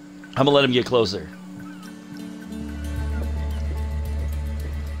 I'm gonna let him get closer.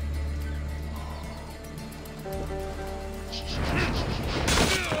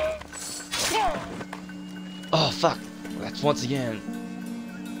 Oh, fuck. That's once again.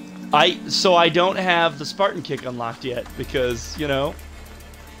 So I don't have the Spartan kick unlocked yet because, you know.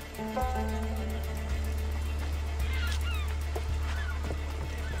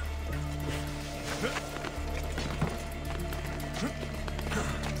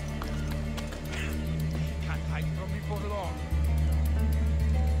 Can't hide from me for long.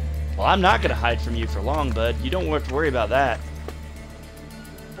 Well, I'm not gonna hide from you for long, bud. You don't have to worry about that.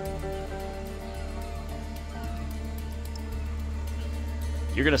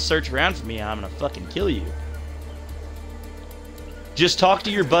 You're gonna search around for me and I'm gonna fucking kill you. Just talk to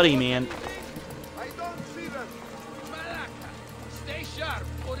your buddy, man. I don't see them. Malaka, stay sharp,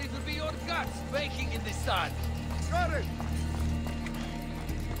 or it will be your guts baking in the sun. Got it.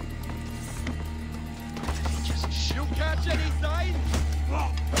 You catch any sign?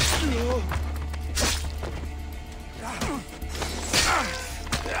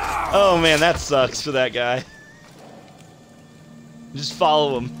 Oh man, that sucks for that guy. Just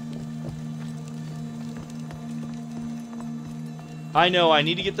follow him. I know, I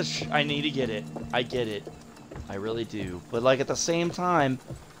need to get the I need to get it. I get it. I really do. But like at the same time,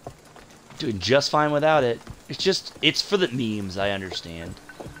 doing just fine without it. It's just, it's for the memes, I understand.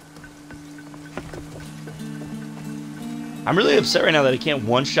 I'm really upset right now that I can't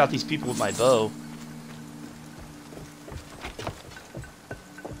one-shot these people with my bow.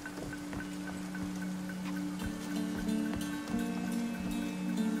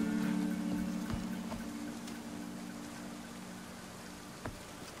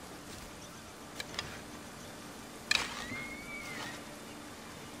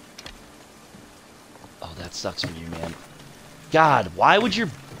 Sucks for you, man. God, why would your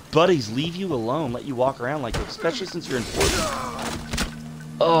buddies leave you alone, let you walk around like this, especially since you're important?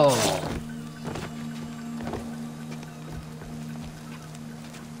 Oh.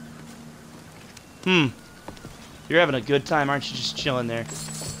 You're having a good time, aren't you? Just chilling there.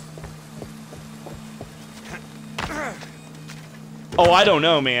 Oh, I don't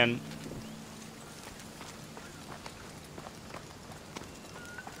know, man.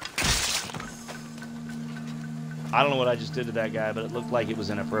 I don't know what I just did to that guy, but it looked like it was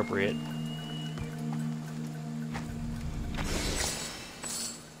inappropriate.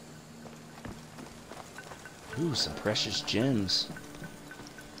 Ooh, some precious gems.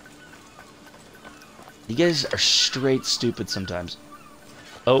 You guys are straight stupid sometimes.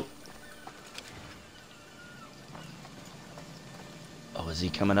 Oh. Oh, is he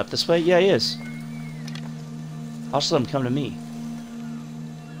coming up this way? Yeah, he is. I'll just let him come to me.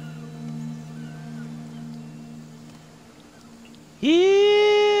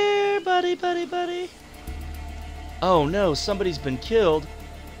 Here, buddy, buddy, buddy. Oh no, somebody's been killed.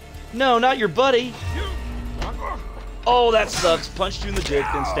 No, not your buddy. Oh, that sucks. Punched you in the dick,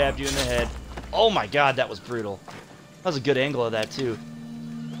 then stabbed you in the head. Oh my god, that was brutal. That was a good angle of that, too.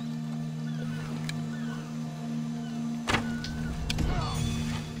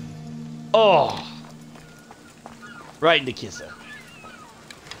 Oh! Right into Kissa.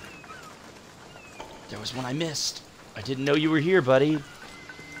 There was one I missed. I didn't know you were here, buddy.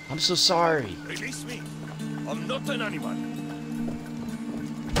 I'm so sorry. Release me. I'm not an animal.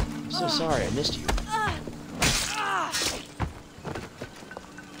 I'm so sorry, I missed you.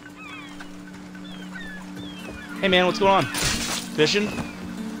 Hey man, what's going on? Fishing?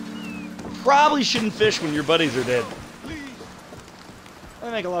 Probably shouldn't fish when your buddies are dead.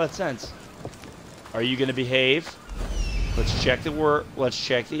 That make a lot of sense. Are you gonna behave? Let's check the let's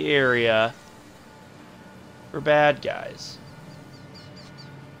check the area for bad guys.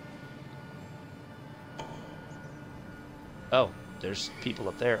 Oh, there's people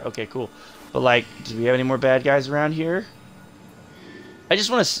up there. Okay, cool. But like, do we have any more bad guys around here? I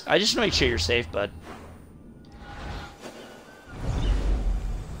just want to make sure you're safe, bud.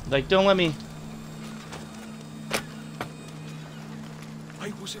 Like, don't let me.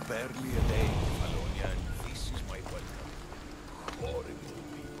 I was barely a day in Valonia, and this is my welcome. Horrible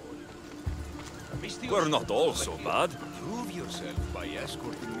people. We're not all so bad. Prove yourself by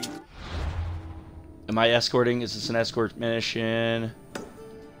escorting me. Am I escorting? Is this an escort mission?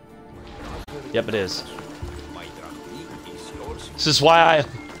 Yep, it is. My drachmi is yours. This is why I...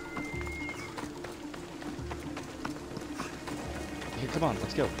 Here, come on,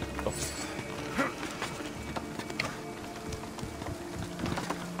 let's go. Oh.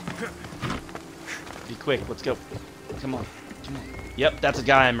 Be quick, let's go. Come on, come on. Yep, that's a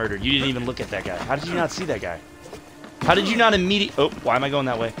guy I murdered. You didn't even look at that guy. How did you not see that guy? How did you not immediately... Oh, why am I going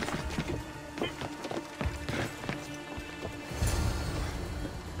that way?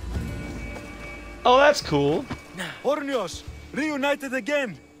 Oh, that's cool. Hornios, reunited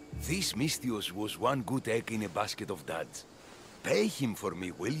again. This Mystios was one good egg in a basket of duds. Pay him for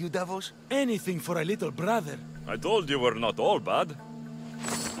me, will you, Davos? Anything for a little brother. I told you we're not all bad.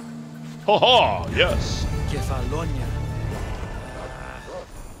 Ha ha, yes. Kefalonia.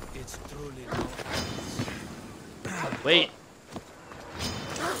 It's truly not. Wait.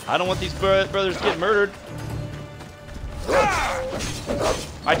 I don't want these brothers to get murdered.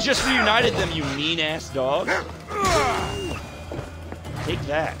 I just reunited them, you mean-ass dog. Take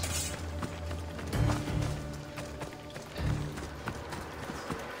that.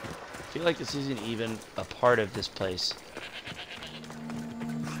 I feel like this isn't even a part of this place.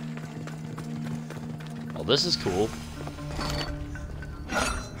 Well, this is cool.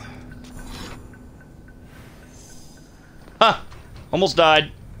 Ha! Almost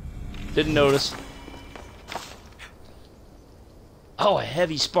died. Didn't notice. Oh, a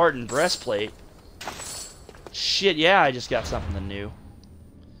heavy Spartan breastplate. Shit, yeah, I just got something new.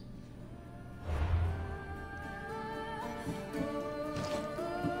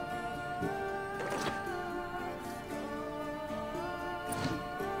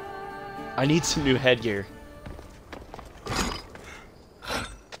 I need some new headgear.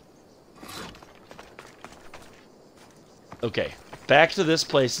 Okay, back to this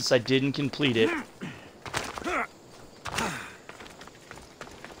place since I didn't complete it.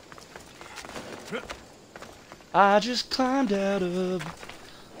 I just climbed out of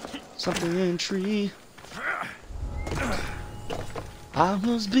something tree. I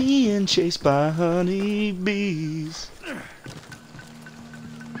was being chased by honeybees.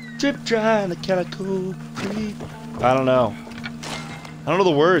 Drip dry in the calico tree. I don't know. I don't know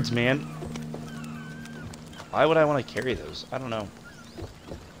the words, man. Why would I want to carry those? I don't know.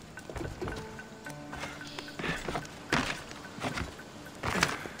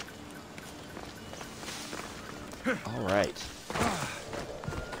 Alright.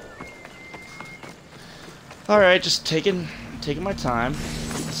 Alright, just taking my time.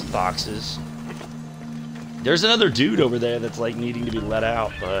 Some boxes. There's another dude over there that's like needing to be let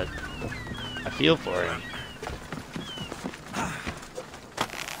out, but I feel for him.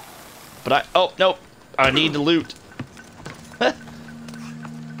 But oh, nope. I need to loot.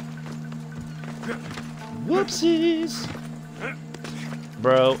 Whoopsies.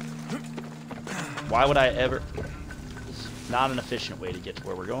 Bro. Why would I ever... Not an efficient way to get to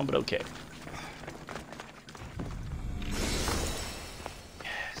where we're going, but okay.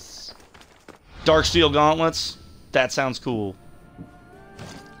 Yes. Darksteel gauntlets. That sounds cool.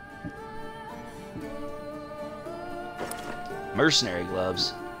 Mercenary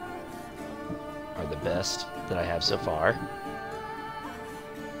gloves are the best that I have so far.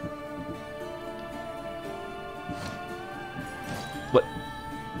 What?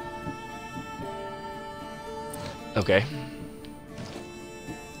 Okay.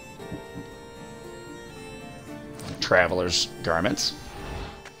 Traveler's garments.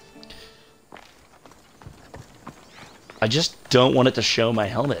 I just don't want it to show my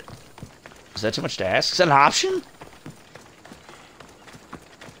helmet. Is that too much to ask? Is that an option?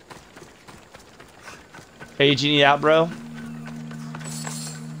 Hey, you need out, bro?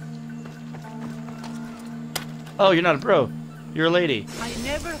 Oh, you're not a bro. You're a lady. I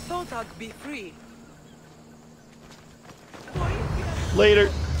never thought I'd be free. Later.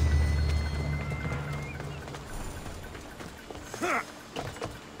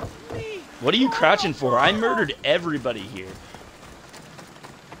 What are you crouching for? I murdered everybody here.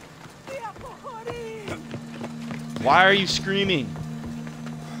 Why are you screaming?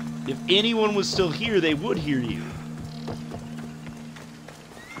 If anyone was still here, they would hear you.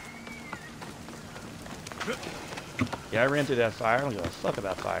 Yeah, I ran through that fire. I don't give a fuck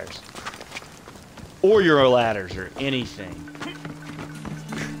about fires. Or Euro ladders or anything.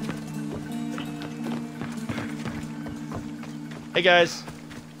 Hey guys.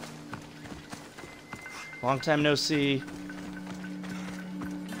 Long time no see.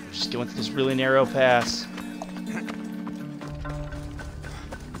 Just going through this really narrow pass.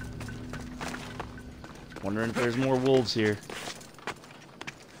 Wondering if there's more wolves here.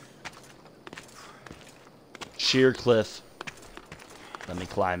 Sheer cliff. Let me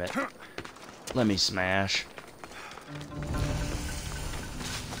climb it. Let me smash.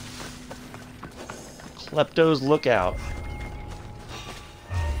 Klepto's lookout.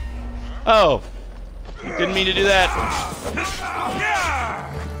 Oh! Didn't mean to do that.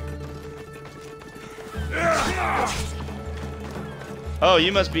 Oh,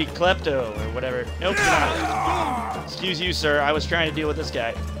 you must be Klepto or whatever. Nope, you're not. Excuse you, sir. I was trying to deal with this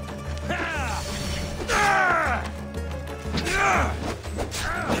guy.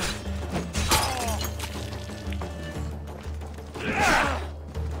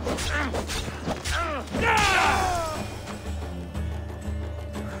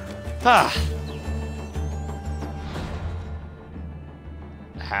 Ah.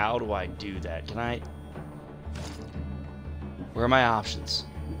 How do I do that? Can I... Where are my options?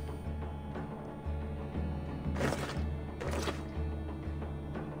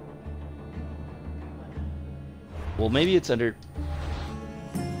 Well, maybe it's under...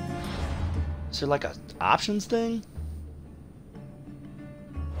 Is there like a options thing?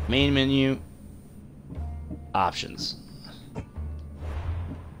 Main menu. Options.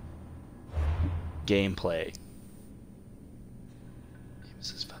 Gameplay.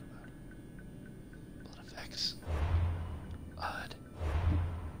 This is fun mode. Blood effects. Odd.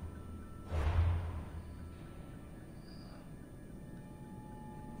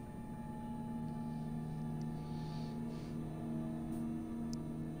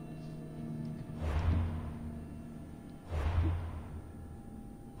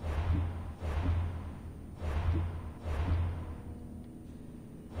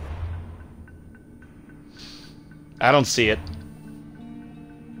 I don't see it.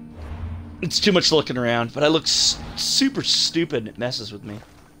 It's too much looking around, but I look super stupid and it messes with me.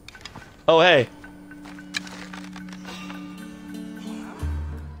 Oh, hey.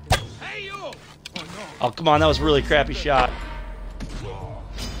 Hey, you! Oh, no. Oh, come on, that was a really crappy shot.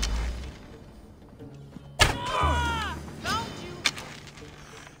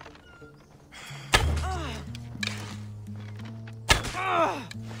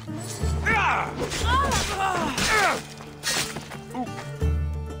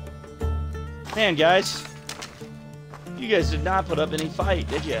 Man, guys. You guys did not put up any fight,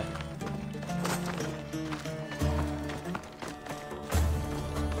 did you?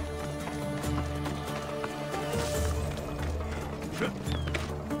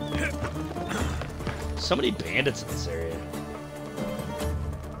 So many bandits in this area.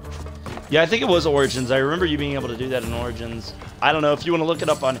 Yeah, I think it was Origins. I remember you being able to do that in Origins. I don't know if you want to look it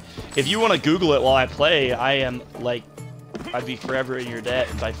up on... If you want to Google it while I play, I am, like... I'd be forever in your debt,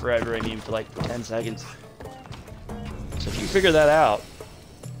 and by forever I mean for like 10 seconds. So if you figure that out...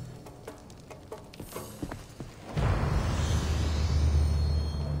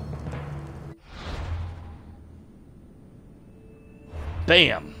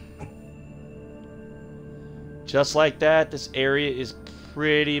 Bam! Just like that, this area is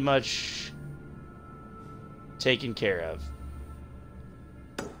pretty much taken care of.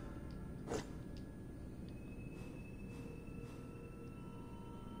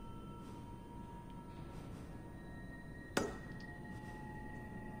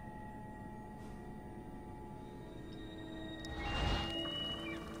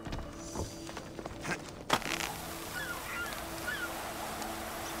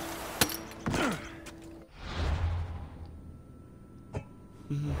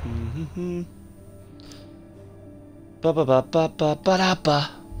 Ba-ba-ba-ba-ba-ba-da-ba.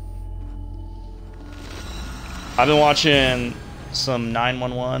 I've been watching some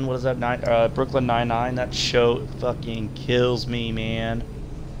 911. What is that? Brooklyn Nine-Nine. That show fucking kills me, man.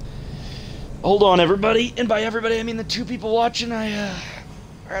 Hold on, everybody. And by everybody, I mean the two people watching. I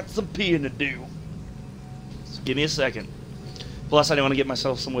got some peeing to do. So give me a second. Plus, I didn't want to get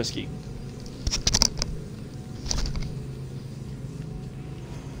myself some whiskey.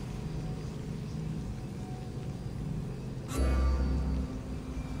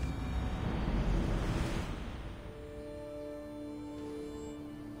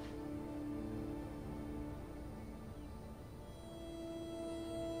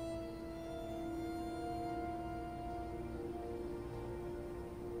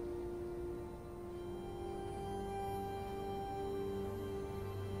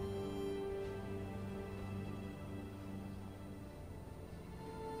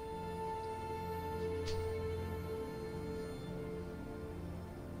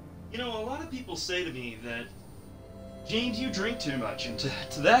 You know, a lot of people say to me that, James, you drink too much, and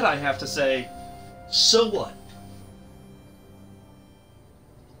to that I have to say, so what?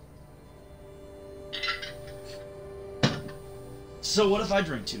 So what if I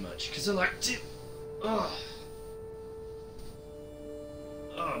drink too much? Because they're like, dude, oh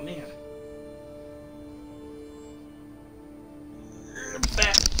man.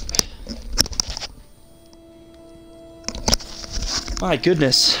 My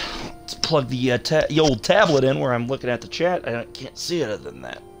goodness. Let's plug the old tablet in where I'm looking at the chat. I can't see it other than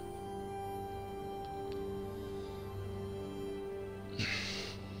that.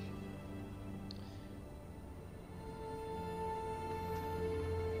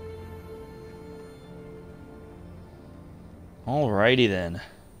 Alrighty then.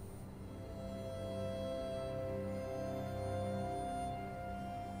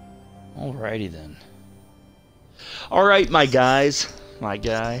 Alrighty then. Alright, my guys. My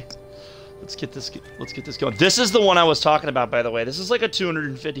guy. Let's get this going. This is the one I was talking about, by the way. This is like a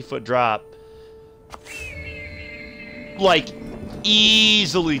 250-foot drop. Like,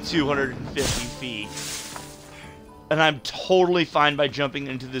 easily 250 feet. And I'm totally fine by jumping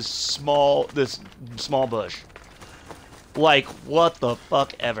into this small bush. Like, what the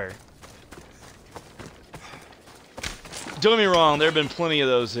fuck ever. Don't get me wrong, there have been plenty of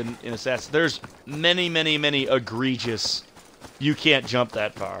those in Assassin's. There's many, many, many egregious. You can't jump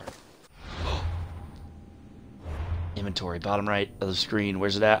that far. Inventory, bottom right of the screen.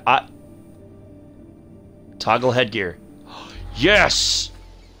 Where's it at? Toggle headgear. Yes!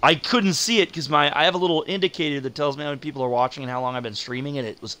 I couldn't see it because I have a little indicator that tells me how many people are watching and how long I've been streaming, and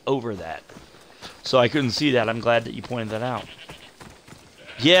it was over that. So I couldn't see that. I'm glad that you pointed that out.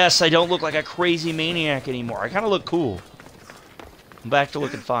 Yes, I don't look like a crazy maniac anymore. I kind of look cool. I'm back to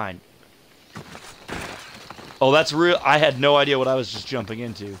looking fine. Oh, that's real. I had no idea what I was just jumping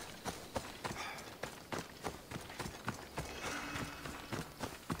into.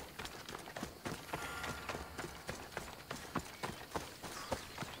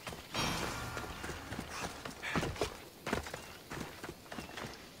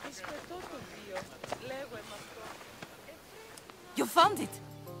 You found it!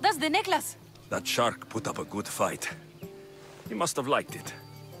 That's the necklace! That shark put up a good fight. He must have liked it.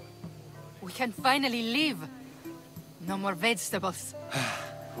 We can finally leave. No more vegetables.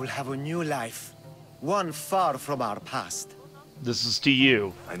 We'll have a new life. One far from our past. This is to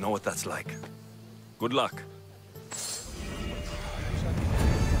you. I know what that's like. Good luck.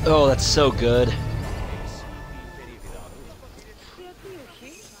 Oh, that's so good.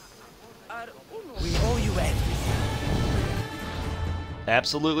 We owe you everything.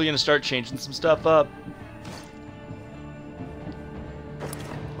 Absolutely gonna start changing some stuff up.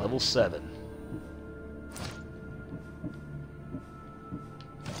 Level 7.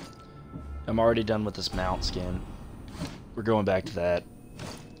 I'm already done with this mount skin. We're going back to that.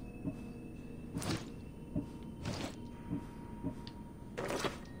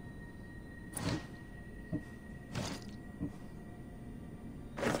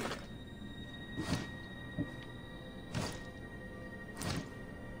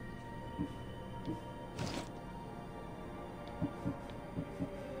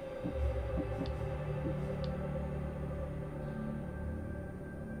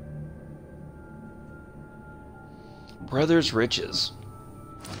 Brother's riches.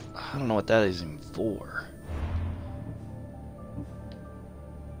 I don't know what that is even for.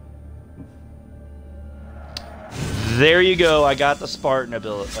 There you go. I got the Spartan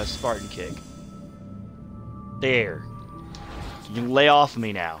ability, a Spartan kick. There. You can lay off of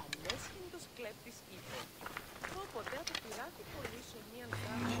me now.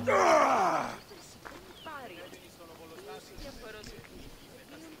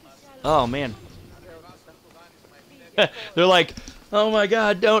 Oh man. They're like, "Oh my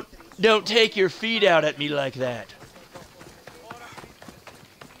god, don't take your feet out at me like that."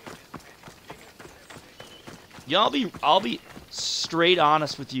 Yeah, I'll be straight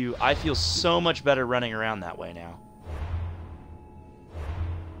honest with you. I feel so much better running around that way now.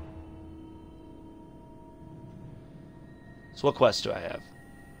 So what quest do I have?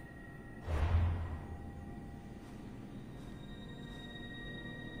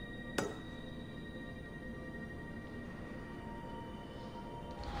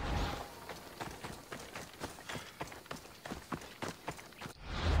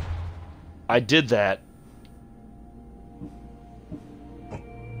 I did that.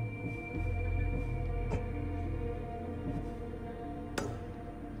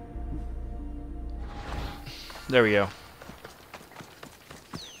 There we go.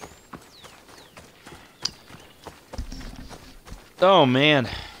 Oh, man.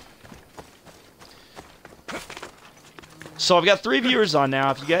 So I've got 3 viewers on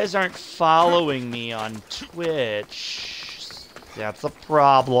now. If you guys aren't following me on Twitch, that's a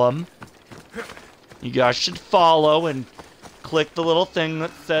problem. You guys should follow and click the little thing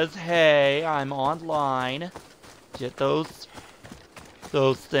that says, "Hey, I'm online." Get those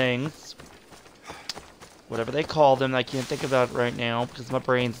things. Whatever they call them, I can't think about it right now because my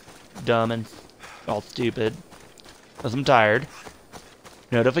brain's dumb and all stupid. Because I'm tired.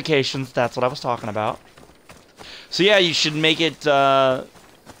 Notifications, that's what I was talking about. So yeah, you should make it,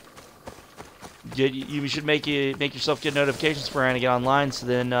 you should make yourself get notifications for when I get online, so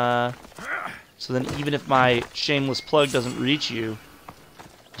then even if my shameless plug doesn't reach you,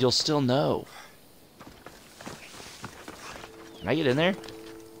 you'll still know. Can I get in there?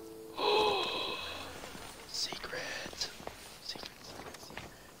 Secret.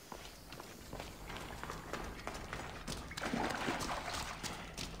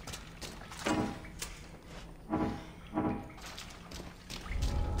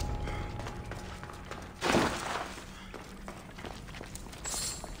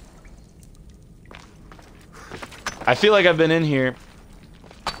 I feel like I've been in here.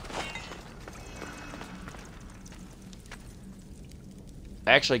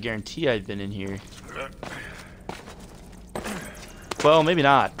 Actually, I guarantee I've been in here. Well, maybe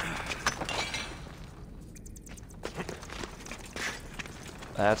not.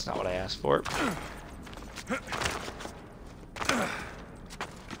 That's not what I asked for.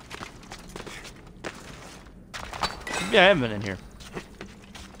 Yeah, I haven't been in here.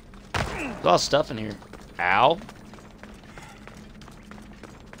 There's a lot of stuff in here. Ow.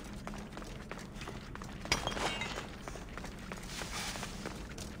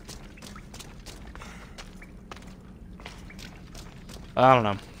 I don't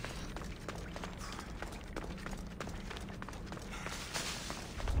know.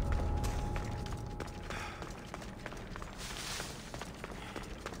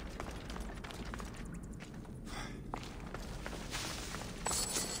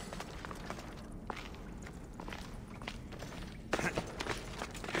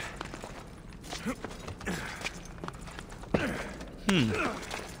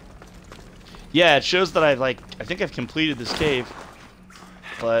 Yeah, it shows that I think I've completed this cave.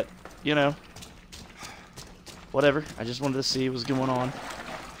 But, you know, whatever. I just wanted to see what was going on.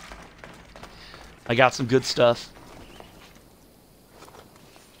 I got some good stuff.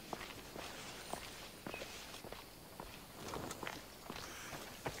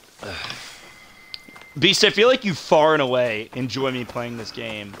 Beast, I feel like you far and away enjoy me playing this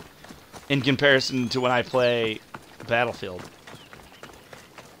game in comparison to when I play Battlefield.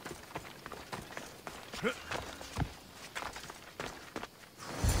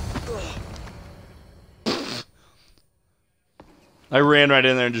 I ran right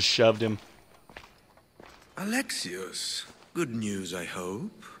in there and just shoved him. Alexios, good news, I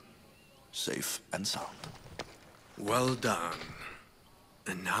hope. Safe and sound. Well done.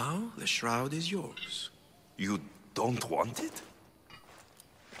 And now the shroud is yours. You don't want it?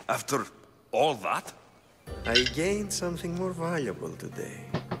 After all that? I gained something more valuable today.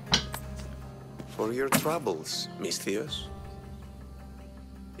 For your troubles, Misthios.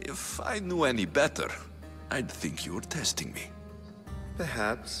 If I knew any better, I'd think you were testing me.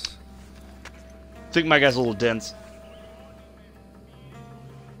 Perhaps. I think my guy's a little dense.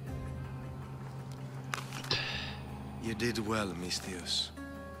 You did well, Misthios.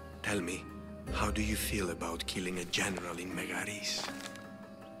 Tell me, how do you feel about killing a general in Megaris?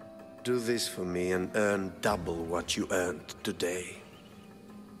 Do this for me and earn double what you earned today.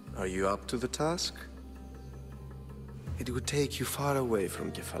 Are you up to the task? It would take you far away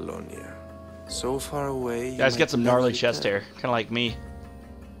from Kefalonia. So far away. You guys get some gnarly chest hair, kind of like me.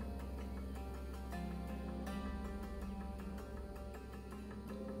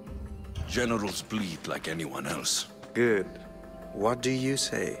 Generals bleed like anyone else. Good. What do you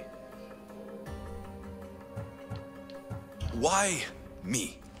say? Why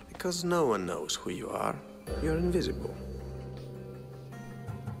me? Because no one knows who you are. You're invisible.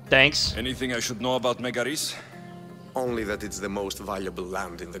 Thanks. Anything I should know about Megaris? Only that it's the most valuable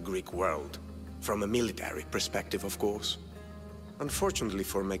land in the Greek world. From a military perspective, of course. Unfortunately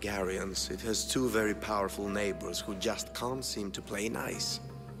for Megarians, it has two very powerful neighbors who just can't seem to play nice.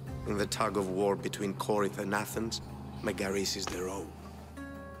 In the tug of war between Corinth and Athens, Megaris is their own.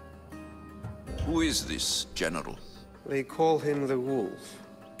 Who is this general? They call him the Wolf.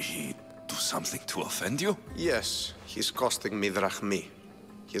 He do something to offend you? Yes, he's costing me drachmi.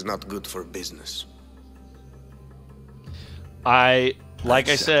 He's not good for business. Like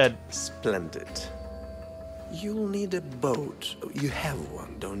I said... Splendid. You'll need a boat. You have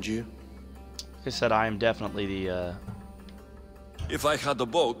one, don't you? Like I said, I am definitely the, If I had a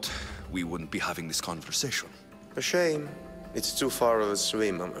boat, we wouldn't be having this conversation. A shame. It's too far of a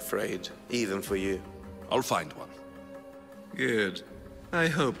swim, I'm afraid. Even for you. I'll find one. Good. I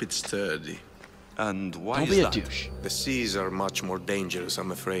hope it's sturdy. And why Don't is be a that? douche. The seas are much more dangerous,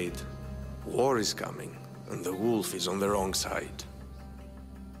 I'm afraid. War is coming, and the Wolf is on the wrong side.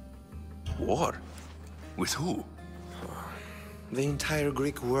 War? With who? The entire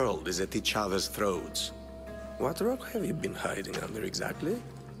Greek world is at each other's throats. What rock have you been hiding under exactly?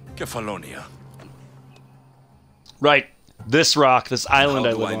 Kefalonia. Right. This rock, this island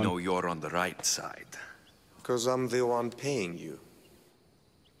How I do live I on. know you're on the right side? Because I'm the one paying you.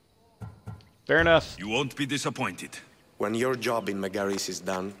 Fair enough. You won't be disappointed. When your job in Megaris is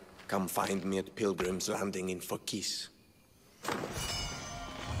done, come find me at Pilgrim's Landing in Phokis.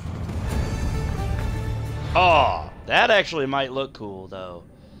 Oh, that actually might look cool, though.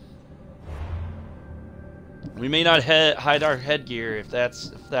 We may not hide our headgear if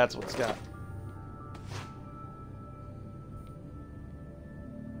that's what's got.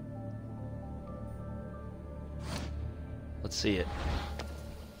 Let's see it.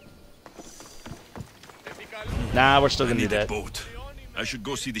 Nah, we're still gonna do need a that. boat. I should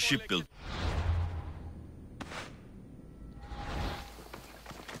go see the ship build.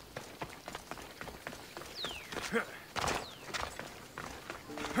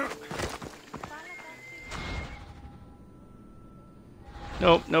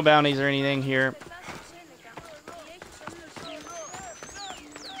 Nope, no bounties or anything here.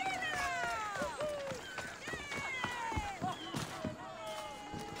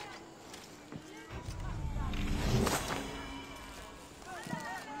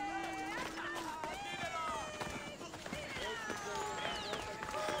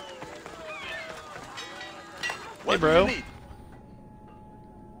 Hey, bro.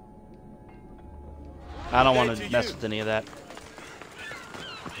 I don't want to mess with any of that.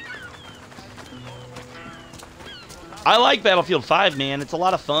 I like Battlefield 5, man. It's a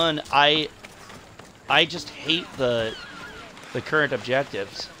lot of fun. I just hate the current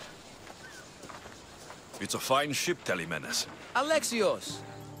objectives. It's a fine ship, Telemenes. Alexios!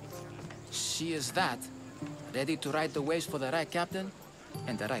 She is that. Ready to ride the waves for the right captain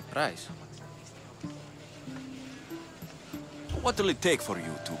and the right price. What will it take for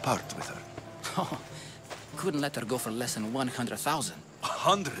you to part with her? Oh, couldn't let her go for less than 100,000.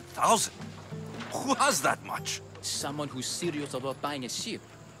 100,000? Who has that much? Someone who's serious about buying a ship.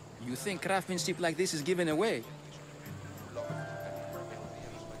 You think craftsmanship like this is given away?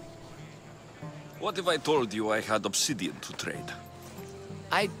 What if I told you I had obsidian to trade?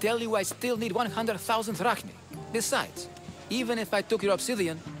 I tell you I still need 100,000 drachmi. Besides, even if I took your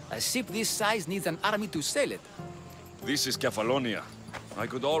obsidian, a ship this size needs an army to sail it. This is Kefalonia. I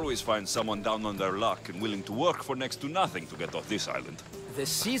could always find someone down on their luck and willing to work for next to nothing to get off this island. The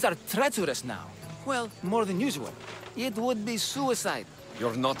seas are treacherous now. Well, more than usual. It would be suicide.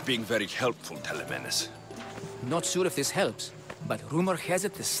 You're not being very helpful, Telemenes. Not sure if this helps, but rumor has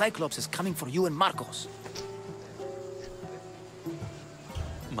it the Cyclops is coming for you and Marcos.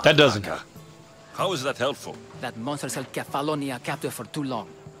 That doesn't. Malaka. How is that helpful? That monster's held Kefalonia captive for too long.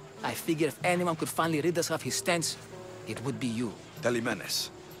 I figure if anyone could finally rid us of his stench, it would be you. Telemenes,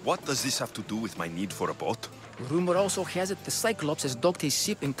 what does this have to do with my need for a boat? Rumor also has it the Cyclops has docked his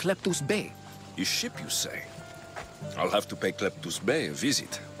ship in Kleptus Bay. His ship, you say? I'll have to pay Kleptus Bey a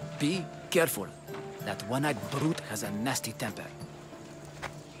visit. Be careful. That one-eyed brute has a nasty temper.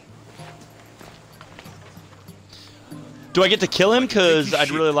 Do I get to kill him? Because I'd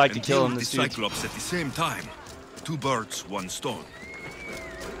really like to And kill him. the This dude. Cyclops at the same time. 2 birds, 1 stone.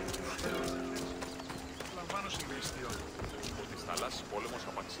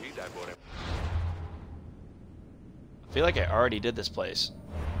 I feel like I already did this place.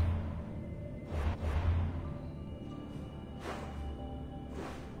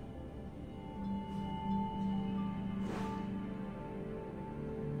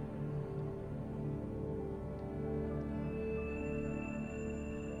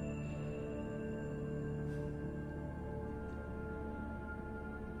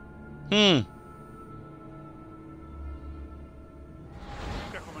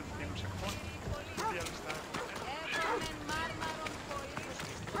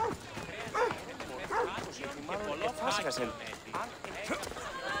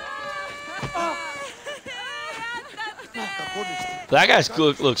 That guy's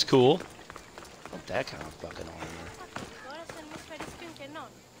looks cool. That kind of fucking armor.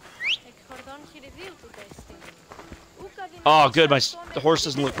 Oh, good. The horse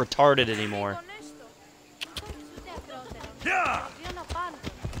doesn't look retarded anymore. Yeah!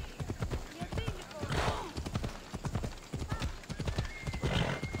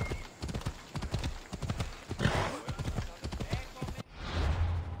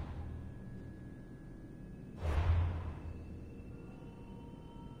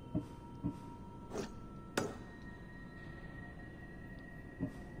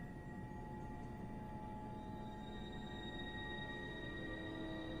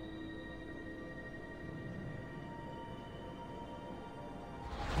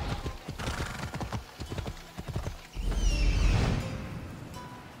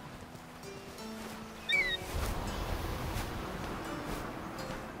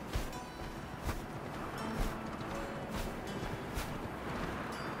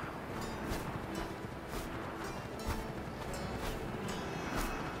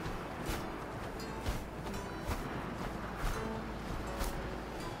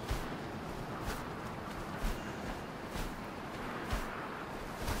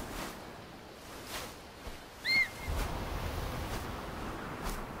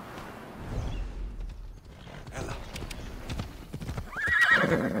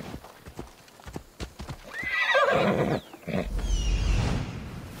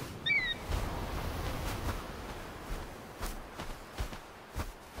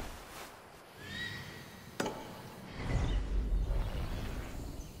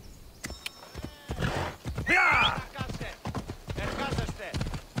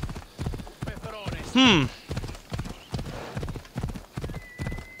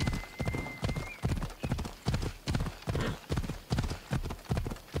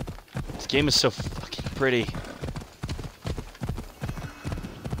 This game is so fucking pretty.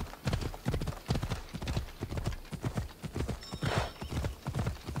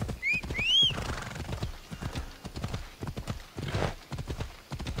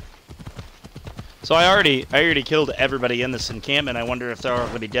 So I already killed everybody in this encampment. I wonder if they're all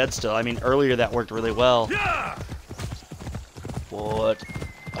gonna be dead still. I mean, earlier that worked really well. What?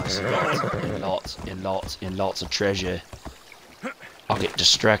 I see lots and lots of treasure. I'll get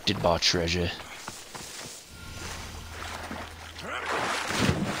distracted by treasure.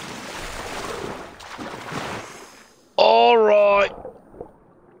 Alright.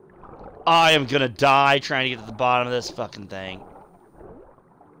 I am gonna die trying to get to the bottom of this fucking thing.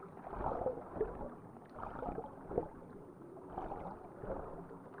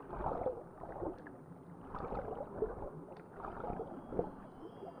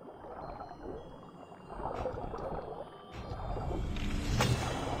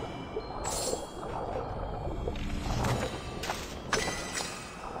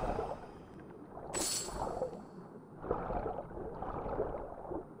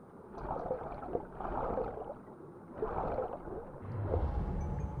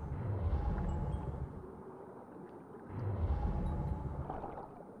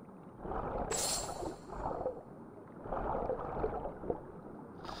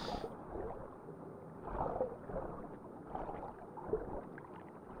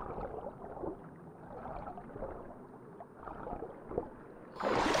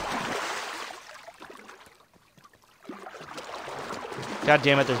 God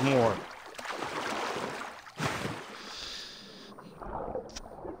damn it, there's more.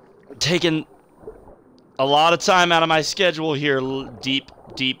 Taking a lot of time out of my schedule here, deep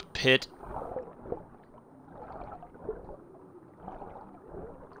pit.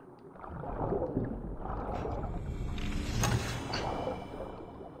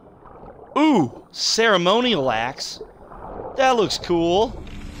 Ceremonial axe. That looks cool.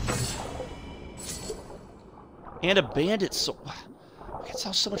 And a bandit sword. That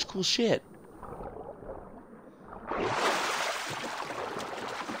sounds so much cool shit.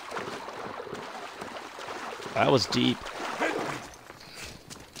 That was deep.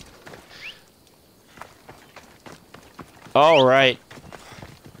 All right.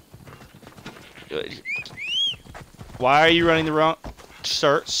 Why are you running the wrong...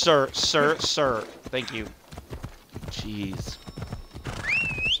 Sir. Thank you. Jeez.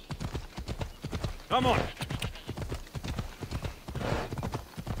 Come on.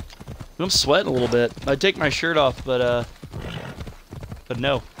 I'm sweating a little bit. I'd take my shirt off, but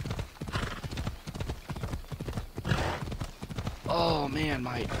no. Oh man,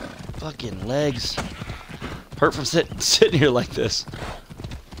 my fucking legs hurt from sitting here like this.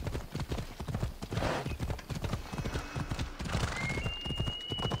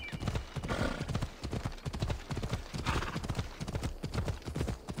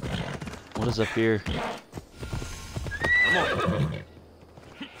 What is up here? Come on.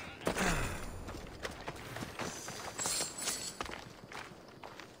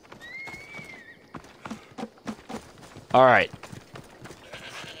 All right.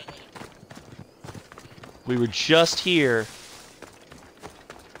 We were just here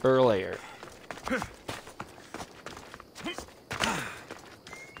earlier.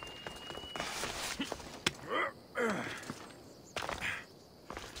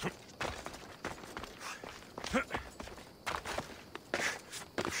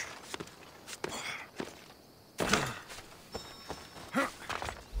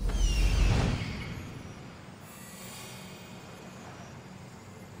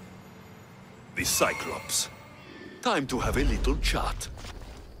 The Cyclops. Time to have a little chat.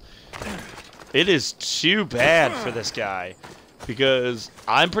 It is too bad for this guy, because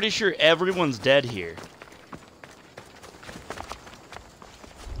I'm pretty sure everyone's dead here.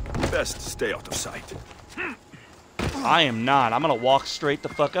 Best stay out of sight. I am not. I'm gonna walk straight the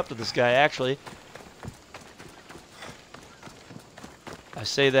fuck up to this guy, actually. I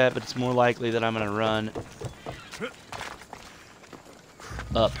say that, but it's more likely that I'm gonna run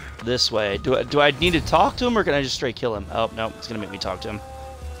up this way. Do I need to talk to him, or can I just straight kill him? Oh, no, it's gonna make me talk to him.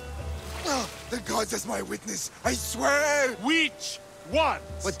 Oh, the gods as my witness, I swear! Which one?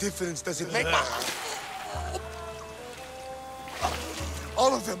 What difference does it make?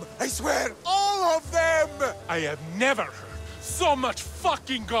 All of them, I swear, all of them! I have never heard so much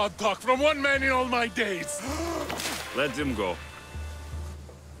fucking god talk from one man in all my days. Let him go.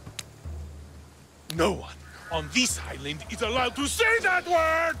 No one on this island is allowed to say that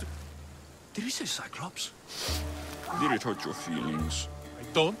word! Did he say Cyclops? Did it hurt your feelings? I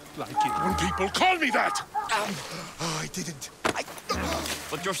don't like it when people call me that! Oh, I didn't.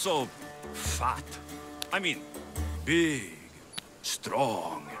 But you're so fat. I mean, big,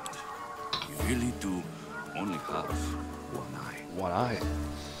 strong, and you really do only have one eye. One eye.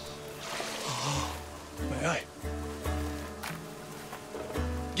 My eye.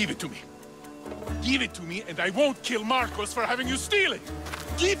 Give it to me. Give it to me, and I won't kill Marcos for having you steal it!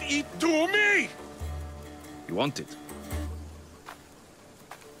 Give it to me! You want it?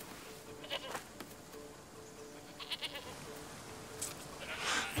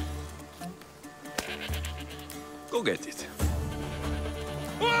 Go get it.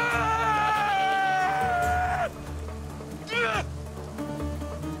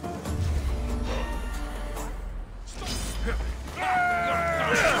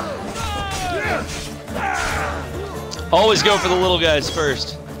 Always go for the little guys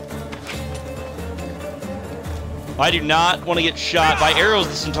first. I do not want to get shot by arrows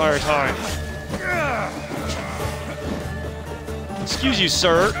this entire time. Excuse you,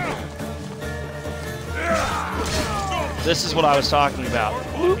 sir. This is what I was talking about.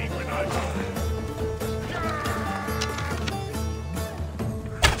 Whoop.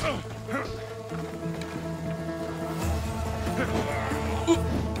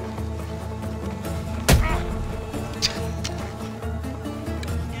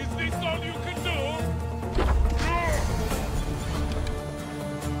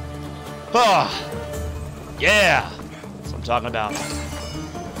 Ah, yeah, that's what I'm talking about.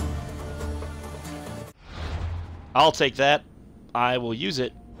 I'll take that. I will use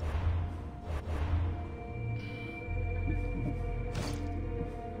it.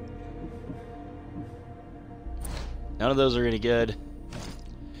 None of those are any good.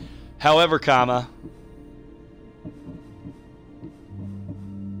 However, comma.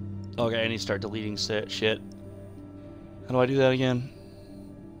 Okay, I need to start deleting shit. How do I do that again?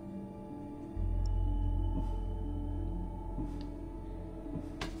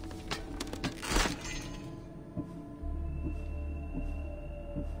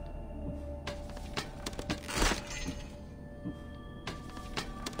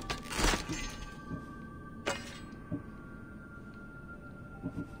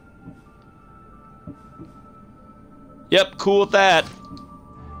 Yep, cool with that.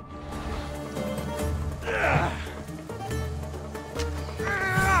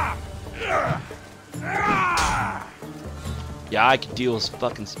 Yeah, I could deal with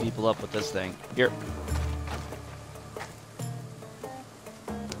fucking some people up with this thing. Here.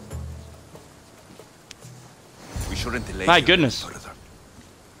 We shouldn't delay. My goodness. Further.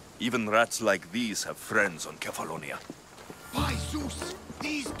 Even rats like these have friends on Kefalonia. By Zeus,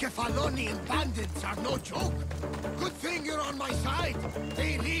 these Kefalonian bandits are no joke. Good thing you're on my side.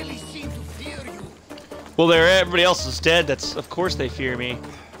 They really seem to fear you. Well, everybody else is dead. That's, of course they fear me.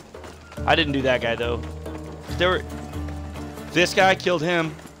 I didn't do that guy though. This guy killed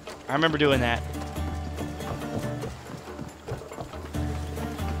him. I remember doing that.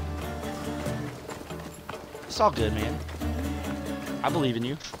 It's all good, man. I believe in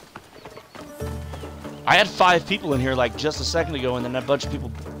you. I had 5 people in here like just a second ago, and then a bunch of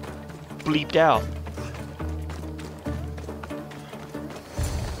people bleeped out.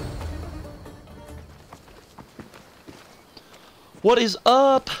 What is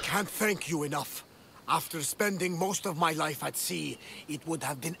up? Can't thank you enough. After spending most of my life at sea, it would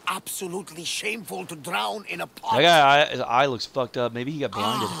have been absolutely shameful to drown in a pot. That guy, his eye looks fucked up. Maybe he got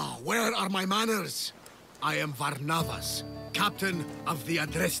blinded. Ah, where are my manners? I am Varnavas, captain of the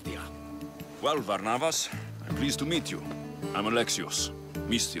Adrestia. Well, Varnavas, I'm pleased to meet you. I'm Alexios,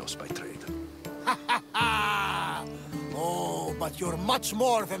 Mystios by trade. Oh, but you're much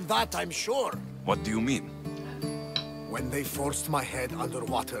more than that, I'm sure. What do you mean? When they forced my head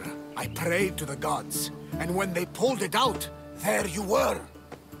underwater, I prayed to the gods. And when they pulled it out, there you were.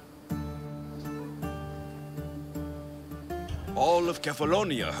 All of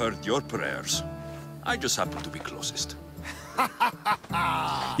Kefalonia heard your prayers. I just happened to be closest.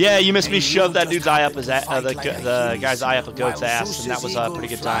 Yeah, you missed me shove that dude's eye up his the guy's eye up a goat's ass, and that was a pretty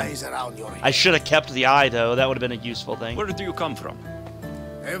good time. I should have kept the eye though. That would have been a useful thing. Where do you come from?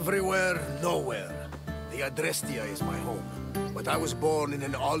 Everywhere, nowhere. The Adrestia is my home, but I was born in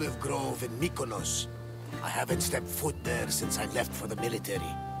an olive grove in Mykonos. I haven't stepped foot there since I left for the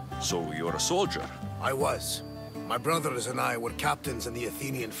military. So you're a soldier? I was. My brothers and I were captains in the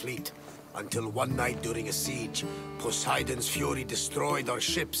Athenian fleet, until one night during a siege, Poseidon's fury destroyed our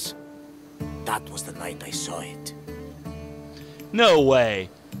ships. That was the night I saw it. No way.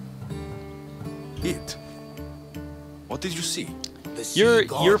 It? What did you see?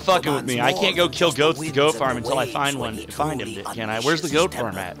 You're fucking with me. I can't go kill goats at the goat farm until I find him, can I? Where's the goat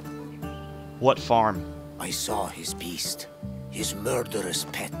farm at? What farm? I saw his beast, his murderous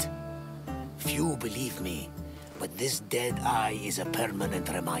pet. Few believe me, but this dead eye is a permanent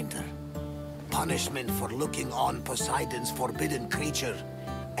reminder. Punishment for looking on Poseidon's forbidden creature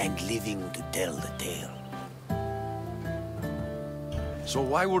and living to tell the tale. So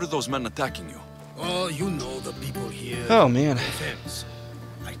why were those men attacking you? Oh, you know the people here. Oh, man. Defense.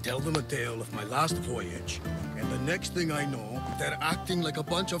 I tell them a tale of my last voyage, and the next thing I know, they're acting like a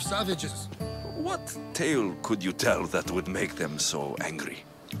bunch of savages. What tale could you tell that would make them so angry?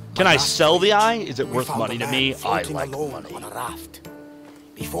 Can I sell the eye? Is it worth money to me? I like money. On a raft.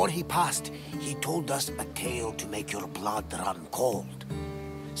 Before he passed, he told us a tale to make your blood run cold.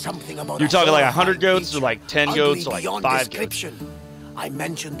 Something about You're talking like 100 goats, or like 10 goats, or like 5 goats? I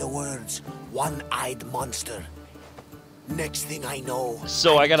mentioned the words, one-eyed monster. Next thing I know,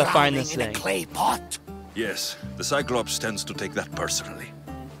 so I gotta find this in thing. A clay pot. Yes, the Cyclops tends to take that personally.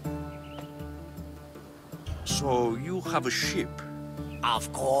 So you have a ship?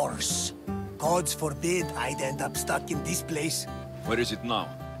 Of course. Gods forbid I'd end up stuck in this place. Where is it now?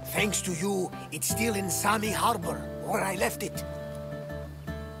 Thanks to you, it's still in Sami Harbor, where I left it.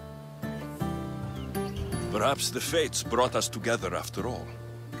 Perhaps the fates brought us together after all.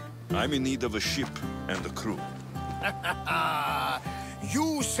 I'm in need of a ship and a crew.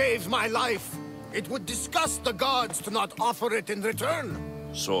 You saved my life. It would disgust the gods to not offer it in return.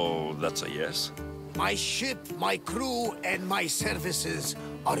 So that's a yes? My ship, my crew, and my services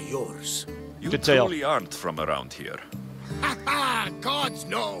are yours. You truly aren't from around here. Gods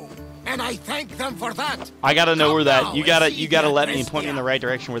know, and I thank them for that. I gotta know where that. You gotta let me point me in the right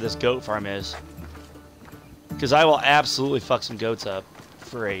direction where this goat farm is. Because I will absolutely fuck some goats up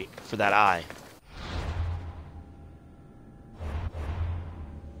for that eye.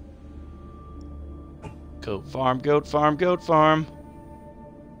 Goat farm, goat farm, goat farm.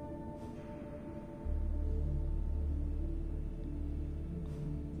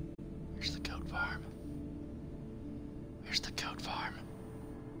 Where's the goat farm? Where's the goat farm?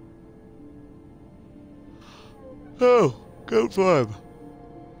 Oh, goat farm.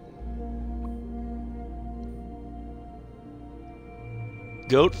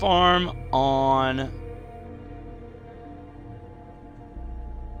 Goat farm on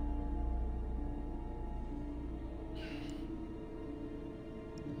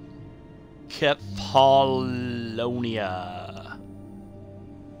Kefalonia.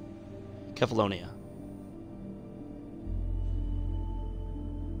 Kefalonia.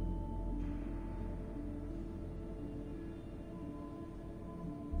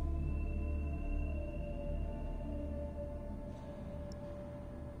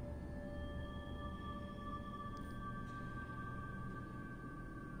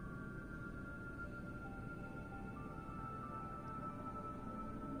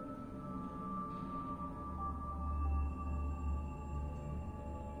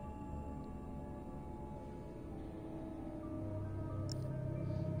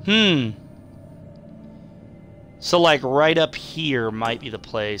 So, like, right up here might be the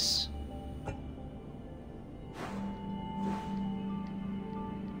place. It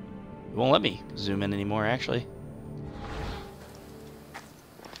won't let me zoom in anymore, actually.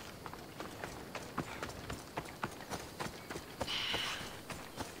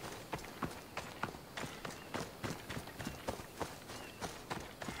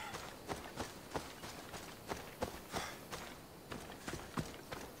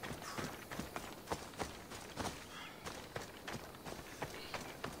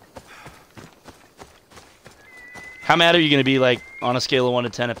 How mad are you going to be, like, on a scale of 1 to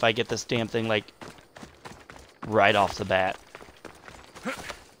 10 if I get this damn thing, like, right off the bat? A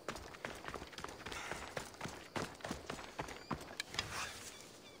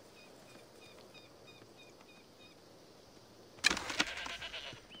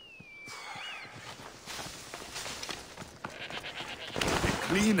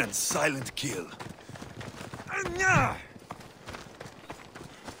clean and silent kill.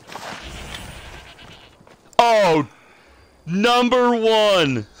 Oh, number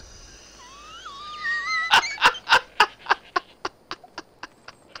 1.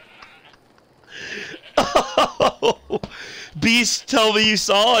 Oh, Beast, tell me you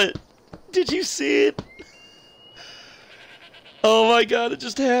saw it. Did you see it? Oh my god, it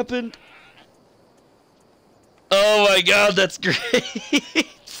just happened. Oh my god, that's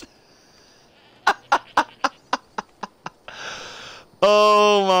great.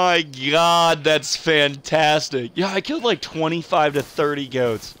 Oh my god, that's fantastic. Yeah, I killed like 25 to 30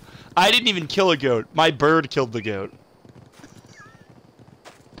 goats. I didn't even kill a goat. My bird killed the goat.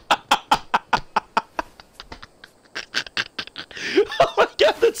 Oh my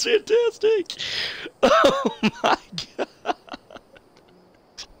god, that's fantastic. Oh my god.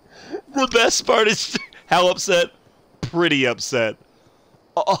 The best part is how upset? Pretty upset.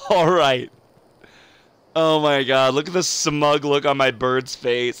 Alright. Oh my god, look at the smug look on my bird's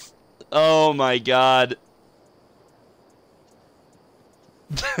face. Oh my god.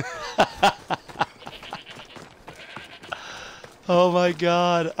 Oh my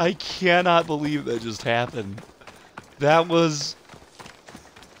god, I cannot believe that just happened. That was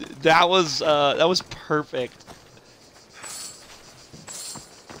perfect.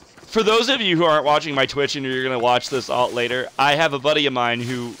 For those of you who aren't watching my Twitch and you're gonna watch this alt later, I have a buddy of mine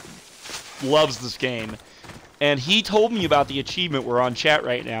who loves this game, and he told me about the achievement. We're on chat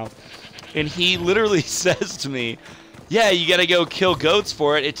right now, and he literally says to me, yeah, you gotta go kill goats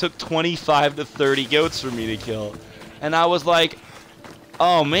for it. It took 25 to 30 goats for me to kill. And I was like,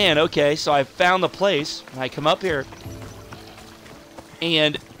 oh man, okay. So I found the place, and I come up here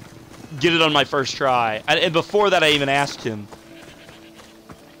and get it on my first try. And before that, I even asked him,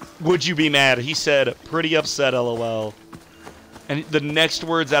 would you be mad? He said, pretty upset, LOL. And the next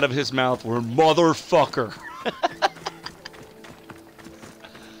words out of his mouth were, motherfucker.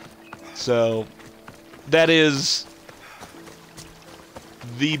 So, that is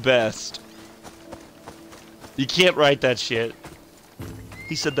the best. You can't write that shit.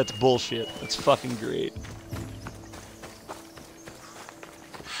 He said that's bullshit. That's fucking great.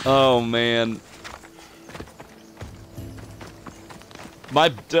 Oh, man.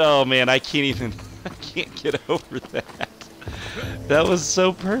 Oh, man, I can't get over that. That was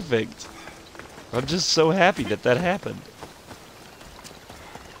so perfect. I'm just so happy that that happened.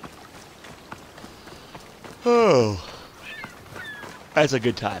 Oh. That's a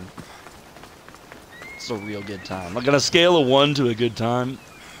good time. It's a real good time. Like on a scale of 1 to a good time,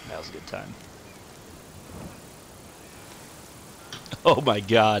 that was a good time. Oh my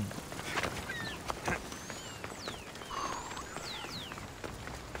god.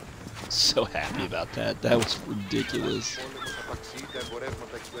 So happy about that. That was ridiculous.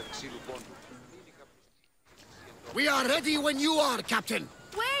 We are ready when you are, Captain.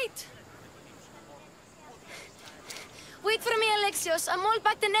 Wait! Wait for me, Alexios. I'm all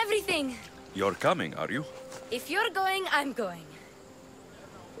packed and everything. You're coming, are you? If you're going, I'm going.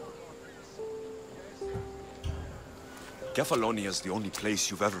 Kefalonia is the only place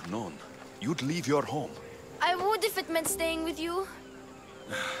you've ever known. you'd leave your home. I would if it meant staying with you.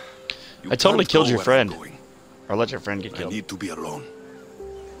 I totally killed your friend. Going. Or let your friend get killed. I need to be alone.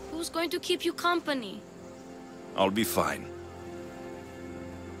 Who's going to keep you company? I'll be fine.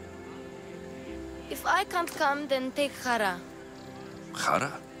 If I can't come, then take Hara.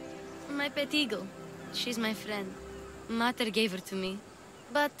 Hara? My pet eagle. She's my friend. Mater gave her to me.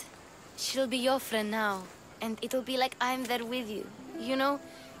 But she'll be your friend now. And it'll be like I'm there with you. You know?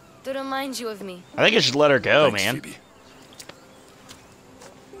 To remind you of me. I think I should let her go, Thanks, man. Phoebe.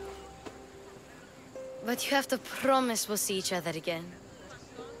 But you have to promise we'll see each other again.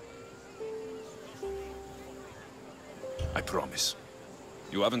 I promise.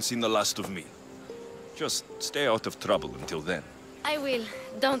 You haven't seen the last of me. Just stay out of trouble until then. I will.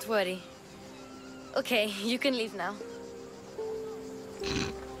 Don't worry. Okay, you can leave now.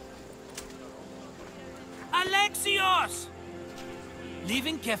 Alexios!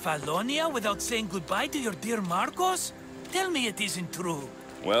 Leaving Kefalonia without saying goodbye to your dear Marcos? Tell me it isn't true.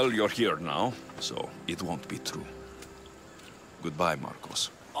 Well, you're here now, so it won't be true. Goodbye, Marcos.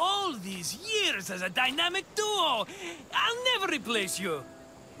 All these years as a dynamic duo! I'll never replace you!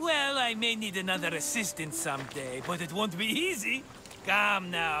 Well, I may need another assistant someday, but it won't be easy.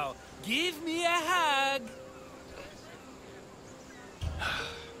 Come now, give me a hug.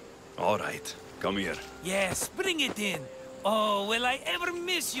 All right, come here. Yes, bring it in. Oh, will I ever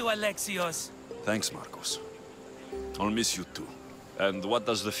miss you, Alexios? Thanks, Marcos. I'll miss you too. And what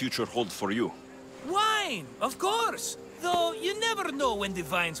does the future hold for you? Wine, of course. Though you never know when the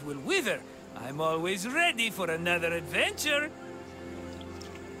vines will wither. I'm always ready for another adventure.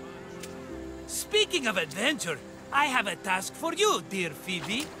 Speaking of adventure, I have a task for you, dear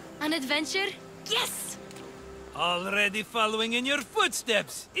Phoebe. An adventure? Yes! Already following in your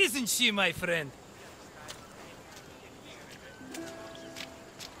footsteps, isn't she, my friend?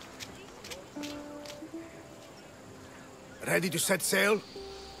 Ready to set sail?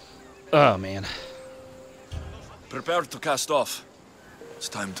 Oh, man. Prepare to cast off. It's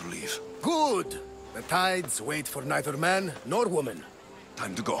time to leave. Good! The tides wait for neither man nor woman.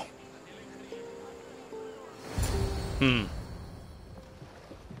 Time to go.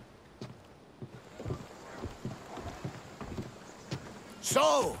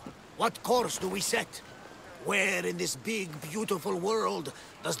 So, what course do we set? Where in this big, beautiful world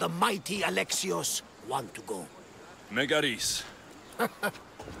does the mighty Alexios want to go? Megaris.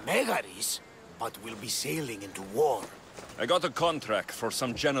 Megaris? But we'll be sailing into war. I got a contract for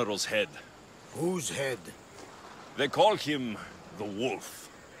some general's head. Whose head? They call him the Wolf.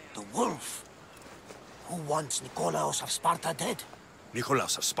 The Wolf? Who wants Nikolaos of Sparta dead?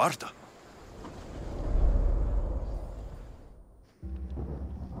 Nikolaos of Sparta?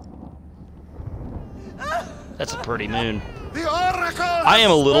 That's a pretty moon. The oracle I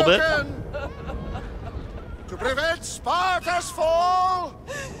am a little bit. To prevent Sparta's fall,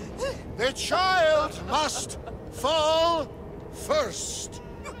 the child must fall first.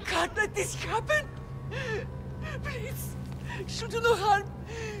 You can't let this happen! Please, she'll do no harm.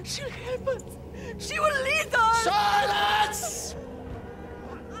 She'll help us. She will lead us! Silence!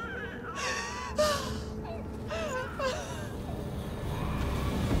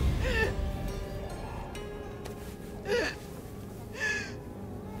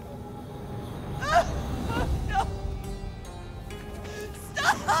 No!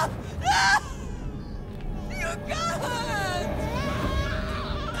 Stop! You can't!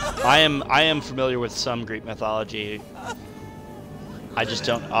 I am familiar with some Greek mythology. I just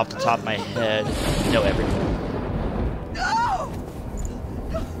don't, off the top of my head, know everything. No!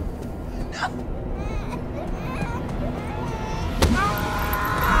 No! No!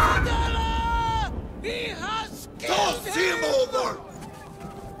 He has killed him over!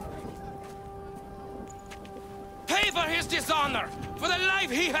 Pay for his dishonor, for the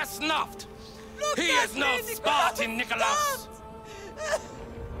life he has snuffed. He is no Spartan, Nikolaos.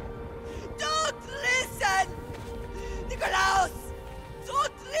 Don't listen! Nikolaos!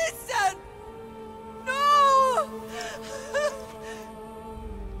 Don't listen! No!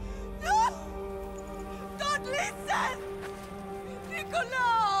 No! Don't listen!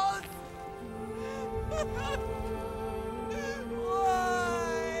 Nikolaos!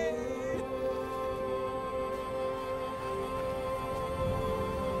 Why?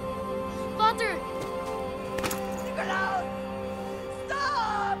 Potter! Nikolaos!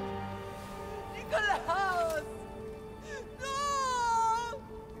 Stop! Nikolaos! No!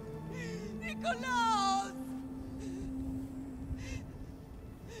 Nikolaos!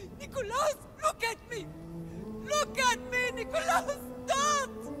 Nikolaos, look at me! Look at me, Nikolaos!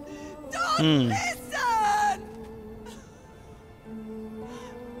 Don't! Don't listen!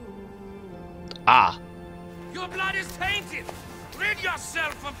 Ah. Your blood is tainted! Rid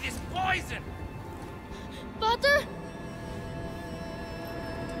yourself of this poison! Butter?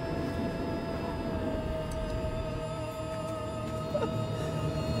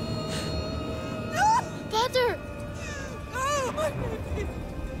 Butter! No, my baby!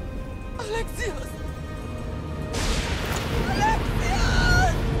 Alexios!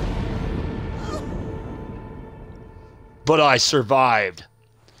 Alexios! But I survived.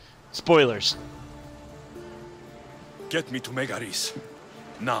 Spoilers. Get me to Megaris.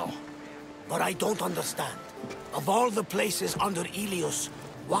 Now. But I don't understand. Of all the places under Ilios,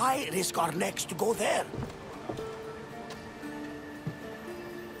 why risk our necks to go there?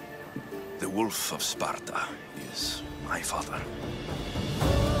 The Wolf of Sparta is my father.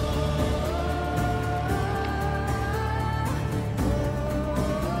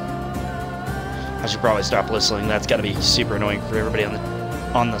 I should probably stop whistling. That's got to be super annoying for everybody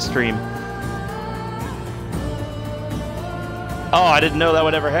on the stream. Oh, I didn't know that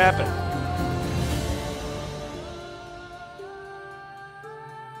would ever happen.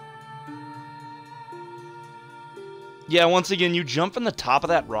 Yeah, once again, you jump from the top of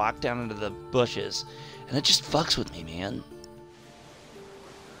that rock down into the bushes, and it just fucks with me, man.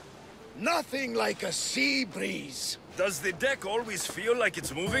 Nothing like a sea breeze. Does the deck always feel like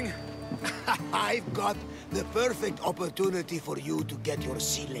it's moving? I've got the perfect opportunity for you to get your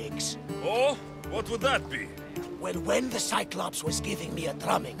sea legs. Oh? What would that be? Well, when the Cyclops was giving me a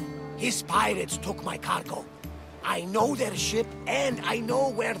drumming, his pirates took my cargo. I know their ship, and I know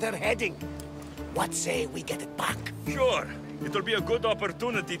where they're heading. What say we get it back? Sure. It'll be a good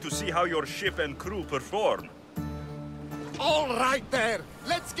opportunity to see how your ship and crew perform. All right there.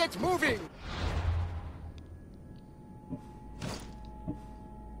 Let's get moving.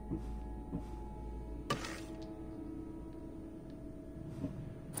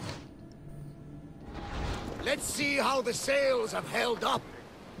 Let's see how the sails have held up.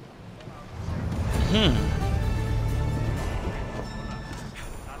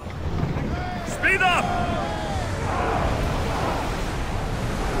 Speed up!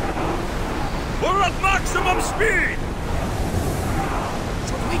 We're at maximum speed!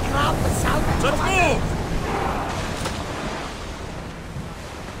 Should we grab the salvage? Let's move!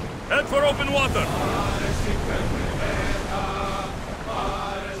 Head for open water!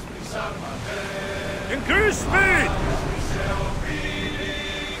 Increase speed!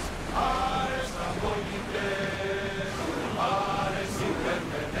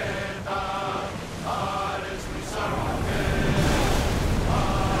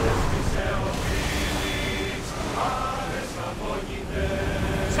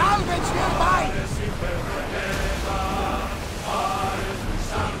 Salvage nearby!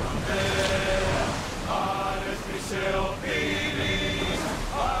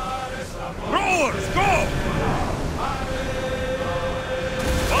 Rowers, go!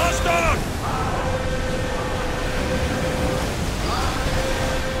 Faster!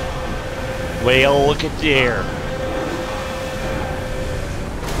 Well, look at there.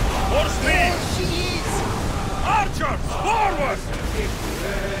 More speed! Archers, forward!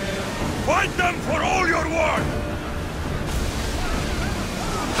 Fight them for all you're worth!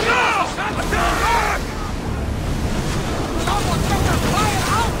 Now! Attack! Someone better fire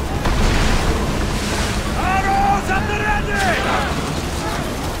out! Arrows at the ready!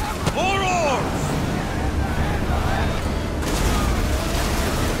 More oars!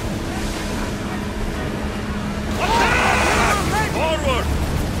 Attack! Forward!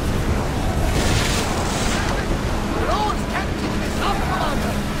 Roads can't keep this up,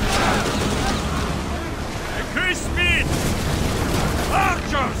 Commander! Increase speed!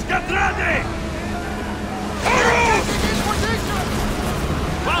 Archers, get ready! Arrows!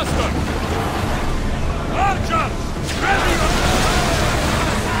 Faster! Archers, ready!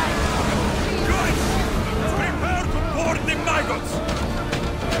 Good! Prepare to board the maggots!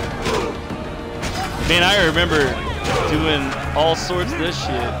 Man, I remember doing all sorts of this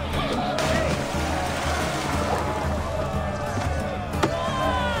shit.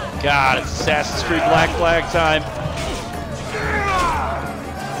 God, it's Assassin's Creed Black Flag time.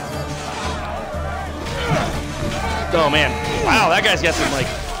 Oh man, wow, that guy's got some like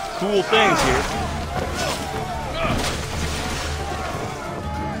cool things here.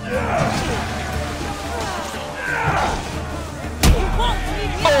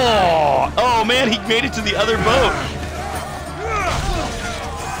 Oh man, he made it to the other boat.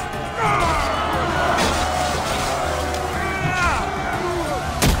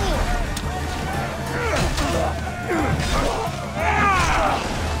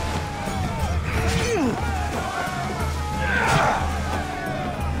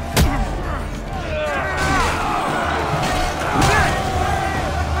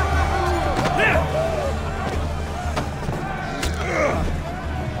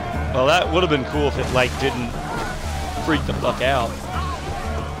 That would have been cool if it like didn't freak the fuck out.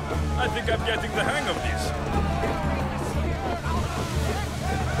 I think I'm getting the hang of this.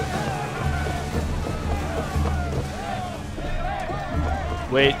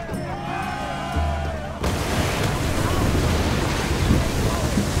 Wait.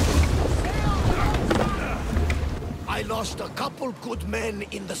 I lost a couple good men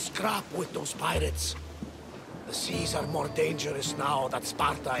in the scrap with those pirates. The seas are more dangerous now that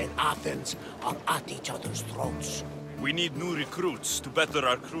Sparta and Athens are at each other's throats. We need new recruits to better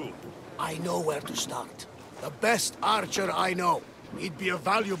our crew. I know where to start. The best archer I know. He'd be a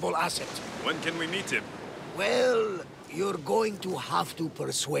valuable asset. When can we meet him? Well, you're going to have to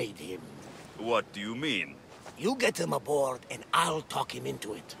persuade him. What do you mean? You get him aboard and I'll talk him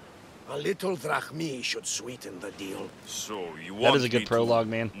into it. A little drachmi should sweeten the deal. So you want That is a good me prologue,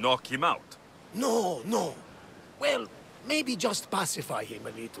 to man. knock him out? No, no. Well, maybe just pacify him a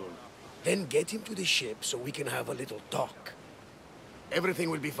little. Then get him to the ship so we can have a little talk.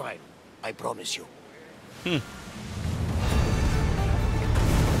 Everything will be fine. I promise you.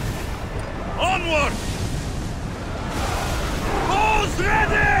 Onward! Bows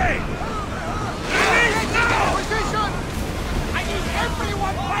ready! Release now! Position! I need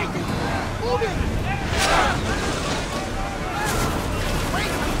everyone fighting! Moving!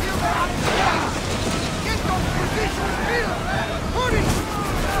 Wait until they're out of place! Get those positions filled! Hurry!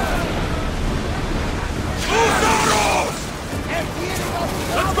 Loose arrows!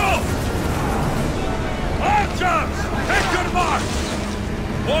 Let's go! Archers! Take your mark!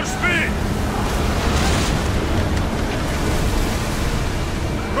 More speed!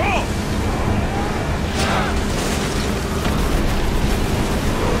 Go!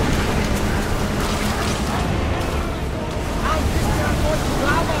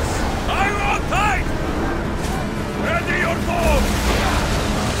 Iron tight! Ready your bow!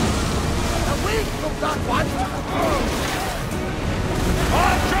 Away from that one!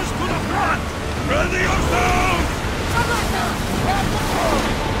 Archers to the front! Ready yourselves!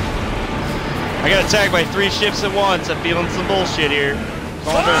 I got attacked by 3 ships at once. I'm feeling some bullshit here.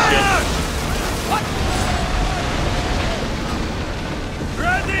 Calling bullshit. What?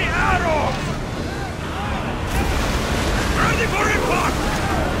 Ready arrows! Ready for impact!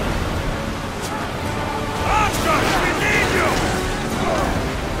 Archers, we need you!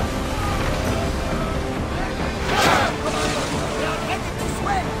 They are headed this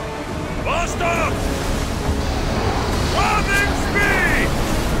way! Bastard! Running speed!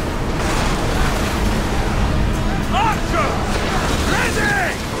 Archers! Ready!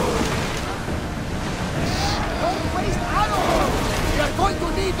 Don't waste arrows! We are going to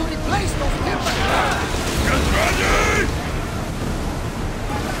need to replace those timbers! Get ready!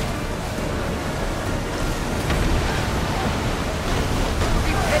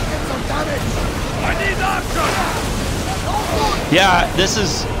 We've taken some damage! I need archers! Yeah, this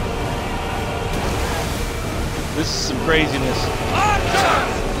is some craziness. Archers!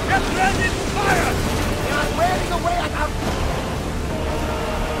 Get ready to fire! They are wearing away at our...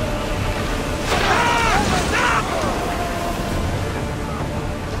 Stop!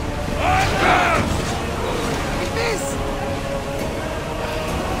 Archers! We miss!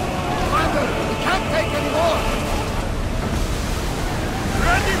 Commander, we can't take any more!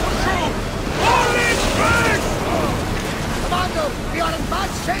 Ready for shoot! All in space! Commander, we are in bad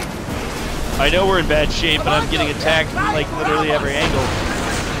shape! I know we're in bad shape, but I'm getting attacked from like literally every angle.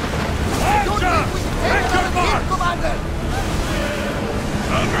 Archers! Take your mark! Commander!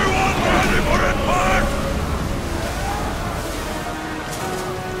 Everyone ready for impact!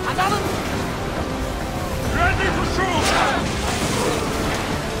 Another! Ready to shoot!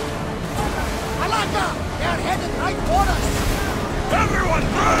 Alaka! They are headed right for us! Everyone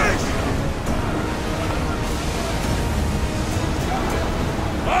brace!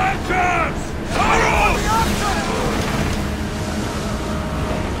 Archers! Arrows!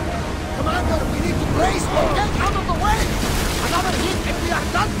 Commander, we need to brace or get out of the way! Another hit and we are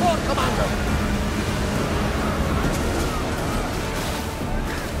done for, Commander!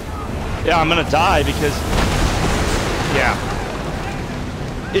 Yeah, I'm gonna die because... Yeah.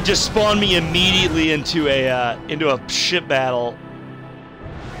 It just spawned me immediately into a ship battle.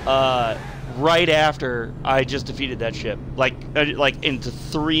 Right after I just defeated that ship. Like into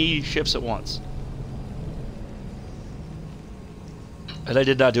 3 ships at once. And I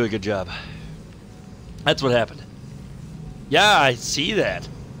did not do a good job. That's what happened. Yeah, I see that.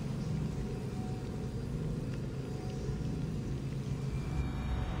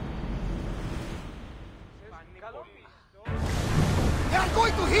 They are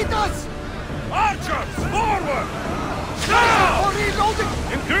going to hit us! Archers, forward! Now! For reloading!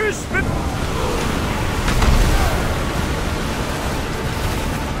 Increase speed!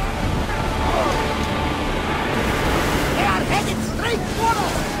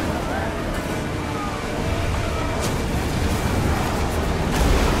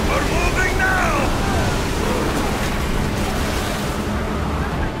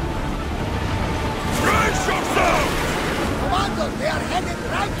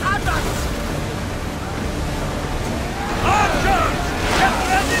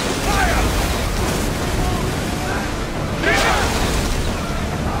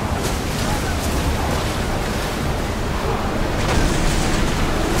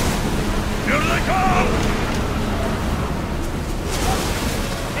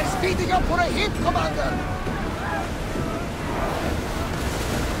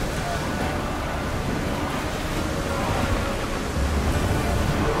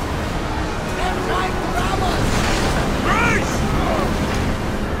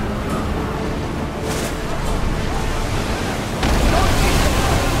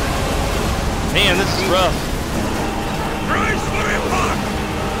 Man, this is rough. Brace for impact!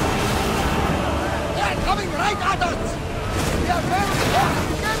 They're coming right at us! We are very close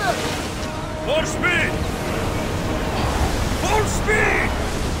together! More speed! Full speed!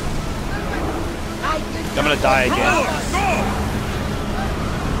 I'm gonna die again. Go!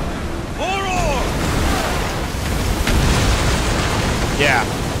 Forward! Yeah.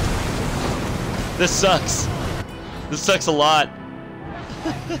 This sucks. This sucks a lot.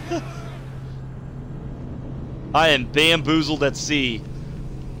 I am bamboozled at sea.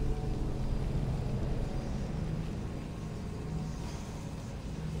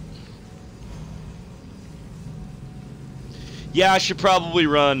 Yeah, I should probably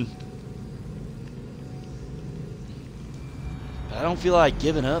run. I don't feel like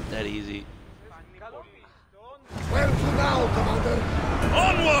giving up that easy. Where to now, Commander?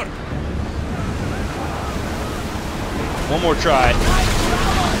 Onward! One more try.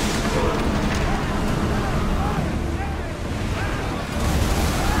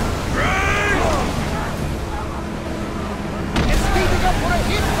 It's speeding up for a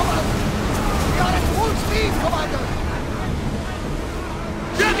hit, Commander! We are at full speed, Commander!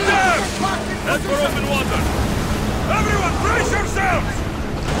 Get there! Head for open water! Everyone, brace yourselves!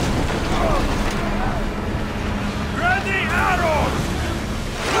 Ready arrows!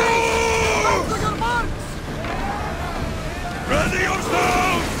 Move to your marks! Ready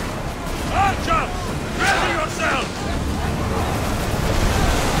yourselves! Archers! Ready yourselves!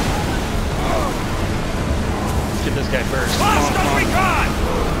 Let's get this guy first. Fast as we can!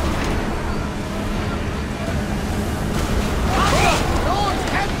 No one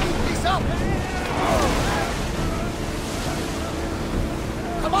can keep this up!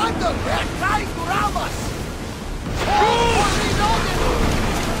 Commander, they're trying to ram us!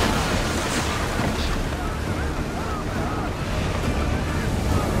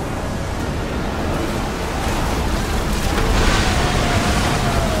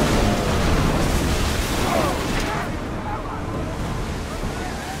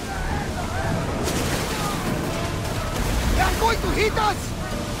 They are going to hit us!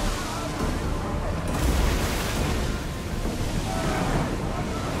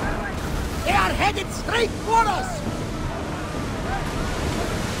 They are headed straight for us!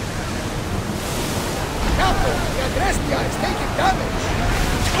 Captain, the Agrestia is taking damage!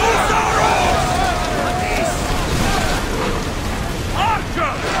 What is?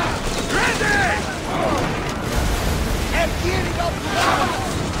 Archer! Ready! They're gearing up to ram us!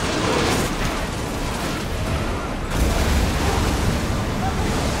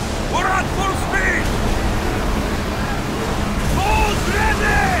 We're at full speed! Bulls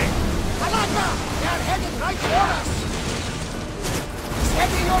ready! Alaka! They are headed right for us!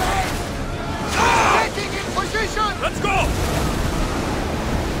 Steady your aim! Getting in position! Let's go!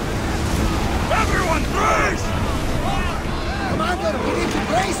 Everyone brace! Commander, we need to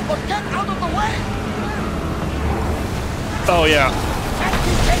brace, but get out of the way! Oh, yeah. Can't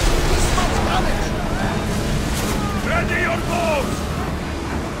keep taking this much damage! Ready your bows!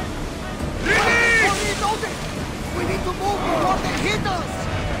 Release! Reloading! We need to move before they hit us!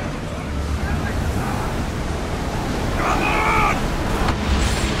 Come on!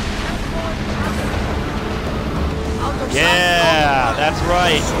 Yeah, that's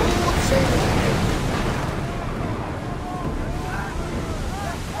right.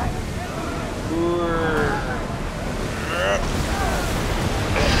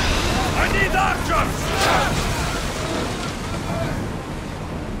 I need archers!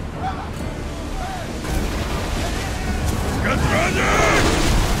 Get ready!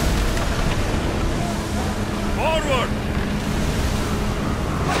 Forward!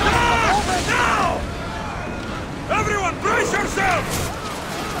 Now! Everyone brace yourselves!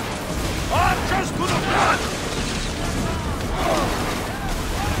 Archers to the front!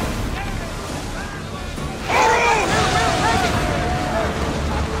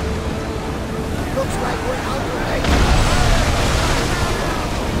 Looks like we're out of range.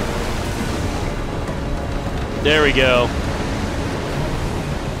 There we go.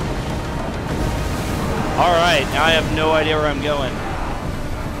 All right, now I have no idea where I'm going.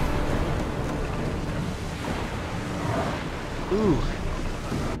 Ooh.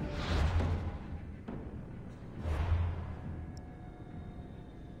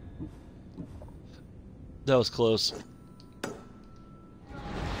 That was close.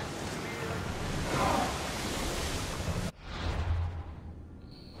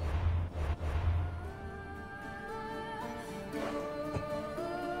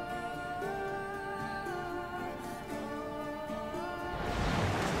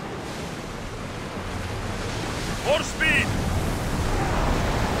 More speed!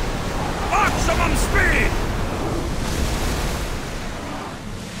 Box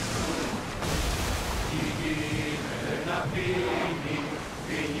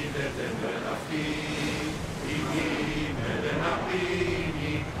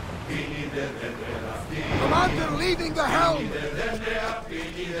leading the helm!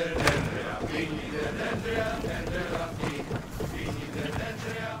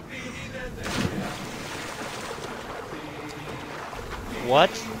 What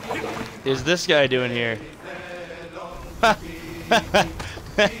is this guy doing here?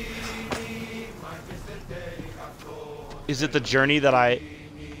 Is it the journey that I...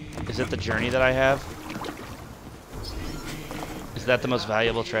 Is it the journey that I have? Is that the most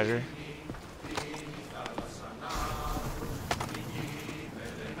valuable treasure?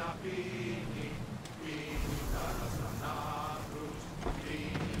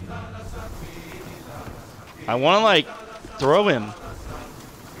 I want to, like, throw him.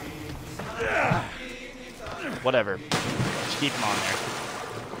 Whatever. Just keep him on there.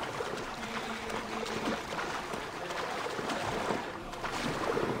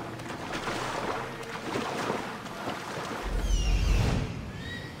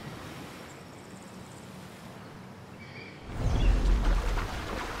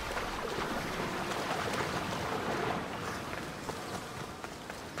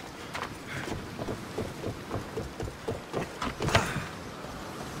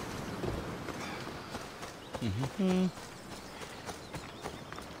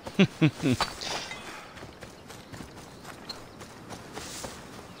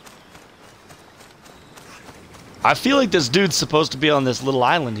 I feel like this dude's supposed to be on this little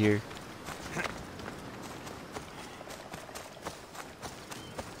island here.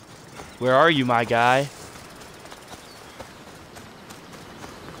 Where are you, my guy?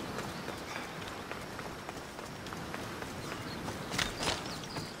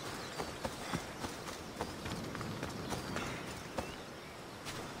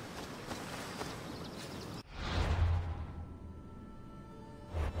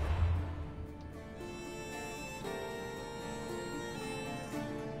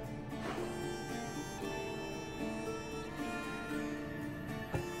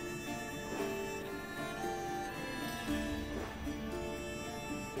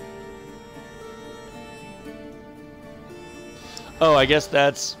 Oh, I guess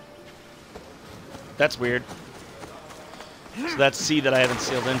that's weird. So that's C that I haven't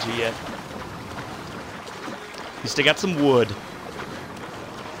sealed into yet. At least I got some wood.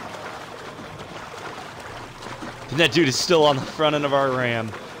 And that dude is still on the front end of our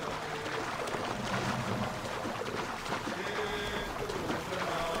ram.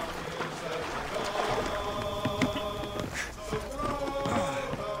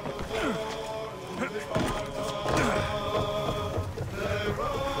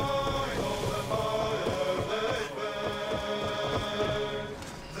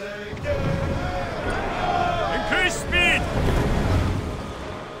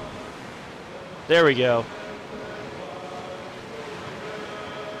 There we go.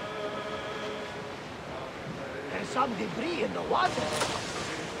 There's some debris in the water.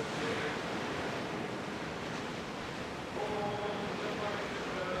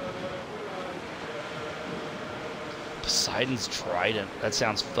 Poseidon's trident. That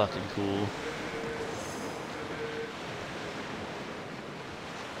sounds fucking cool.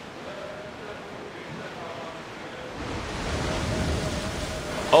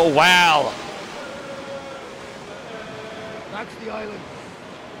 Oh, wow. That's the island.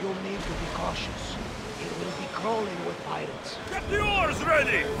 You'll need to be cautious. It will be crawling with pirates. Get the oars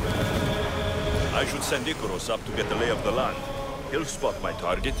ready! I should send Icarus up to get the lay of the land. He'll spot my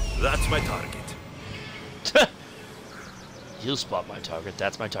target. That's my target. He'll spot my target.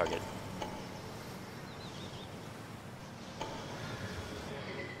 That's my target.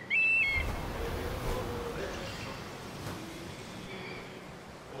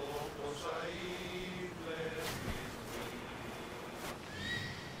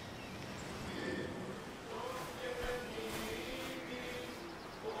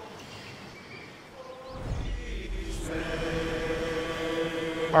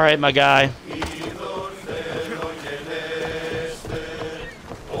 All right, my guy.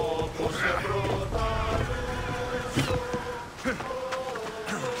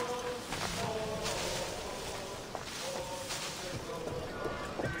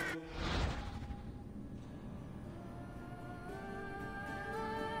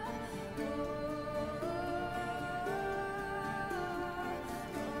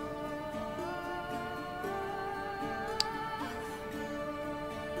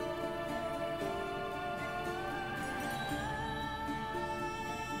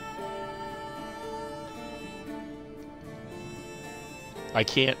 I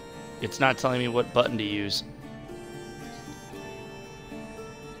can't, it's not telling me what button to use.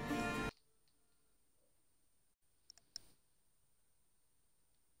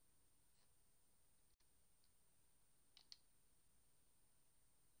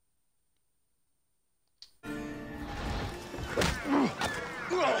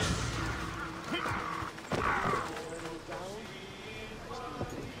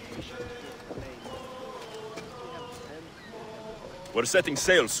 We're setting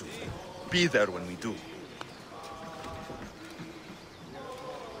sail soon. Be there when we do.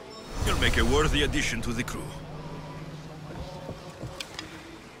 You'll make a worthy addition to the crew.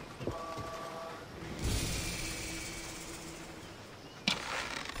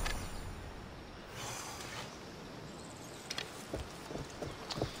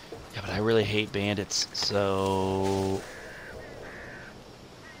 Yeah, but I really hate bandits, so...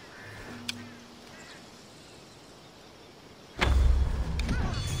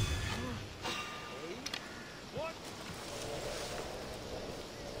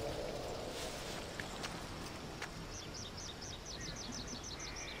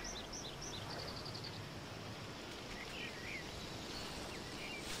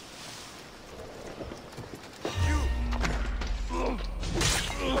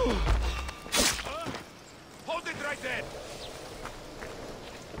 Hold it right there!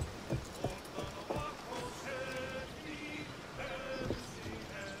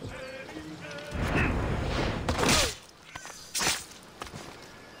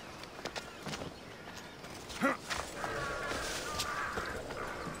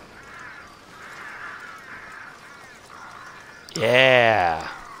 Yeah.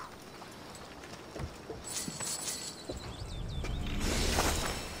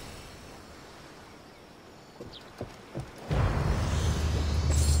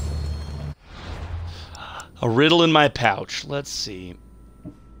 A riddle in my pouch. Let's see.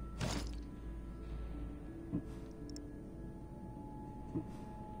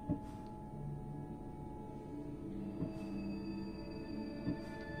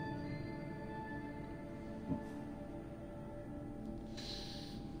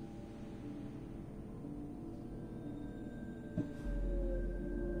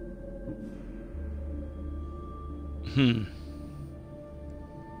 Hmm.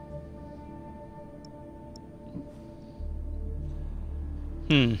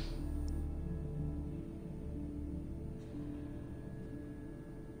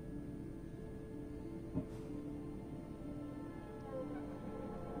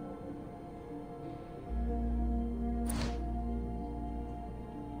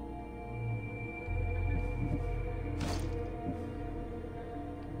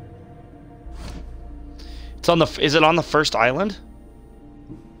 It's on the. Is it on the first island?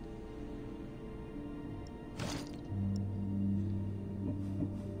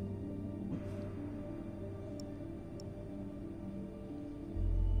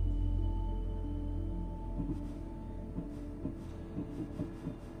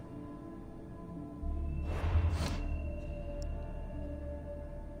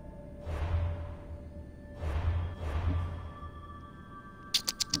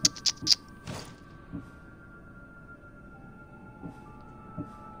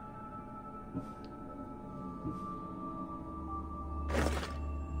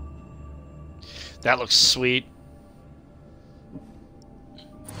 That looks sweet.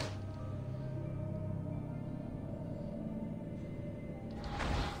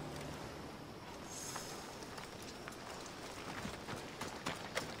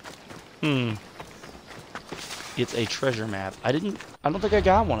 It's a treasure map. I don't think I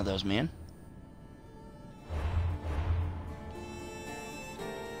got one of those, man.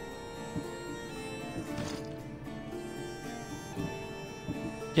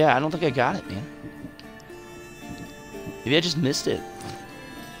 Yeah, I don't think I got it, man. Maybe I just missed it.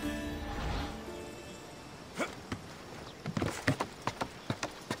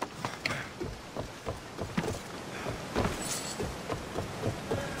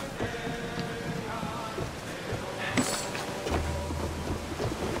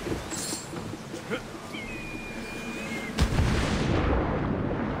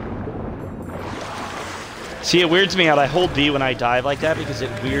 See, it weirds me out. I hold B when I dive like that because it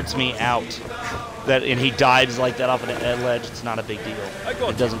weirds me out. And he dives like that off an ledge. It's not a big deal.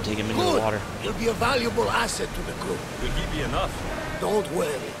 It doesn't take him into the water. You'll be a valuable asset to the crew. Will he be enough? Don't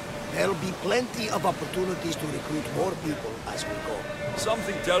worry. There'll be plenty of opportunities to recruit more people as we go.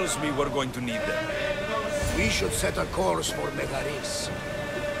 Something tells me we're going to need them. We should set a course for Megaris.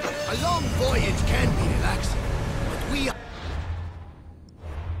 A long voyage can be relaxing, but we are...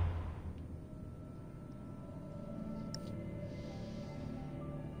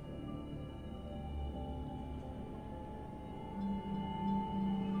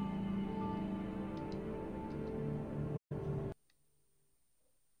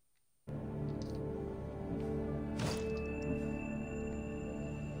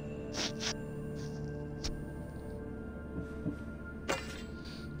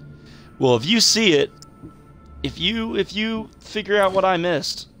 Well, if you see it, if you figure out what I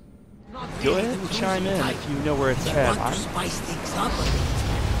missed, go ahead and chime in if you know where it's at. Want to spice things up a bit?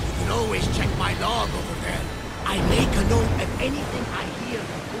 You can always check my log over there. I make a note of anything I hear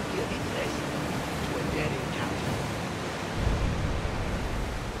that could be of interest to a daring captain.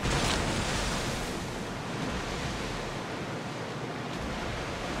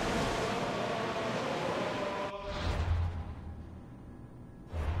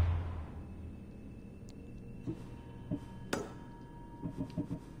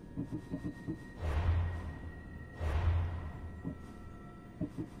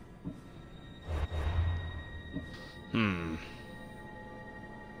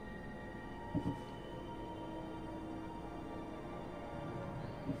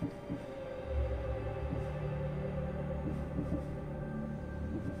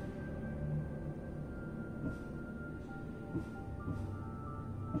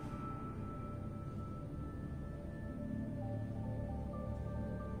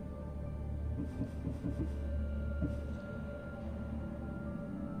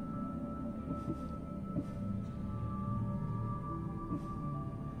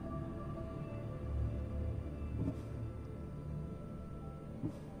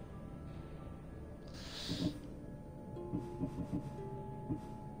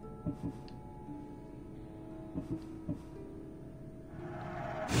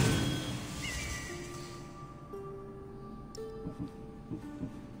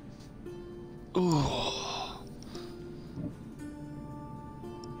 Ooh.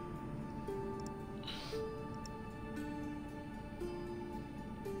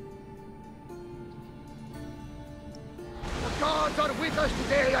 The gods are with us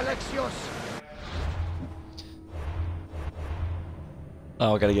today, Alexios.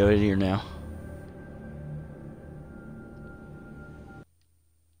 Oh, I gotta go in here now.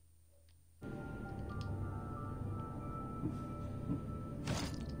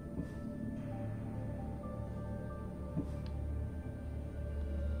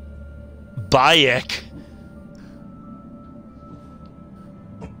 Bayek.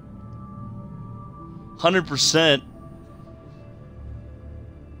 $100%.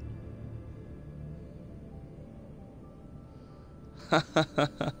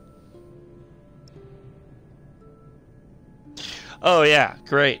 Oh yeah,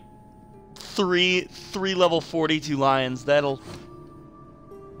 great. Three level 42 lions. That'll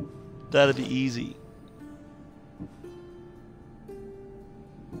be easy.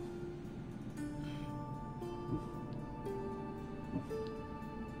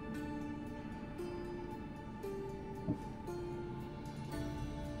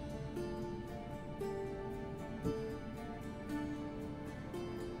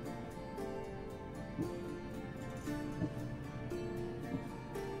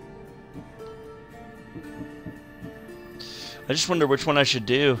 I just wonder which one I should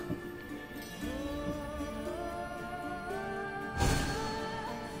do.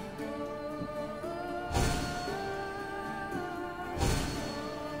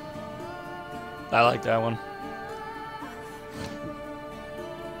 I like that one.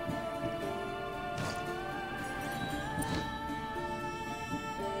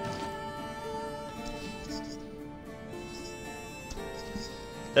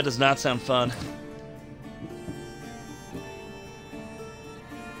 That does not sound fun.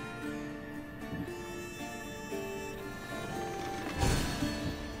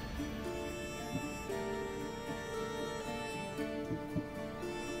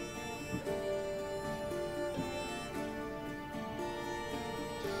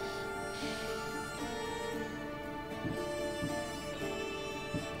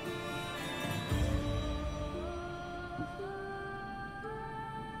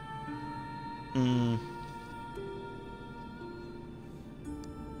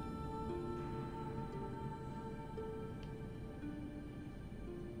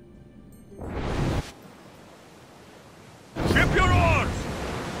 Ship your oars!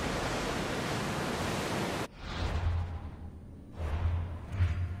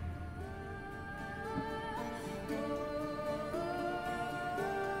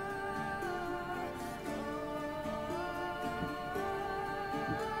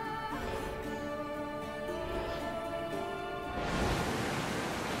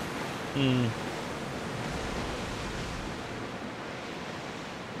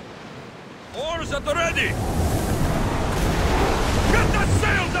 Oars at the ready!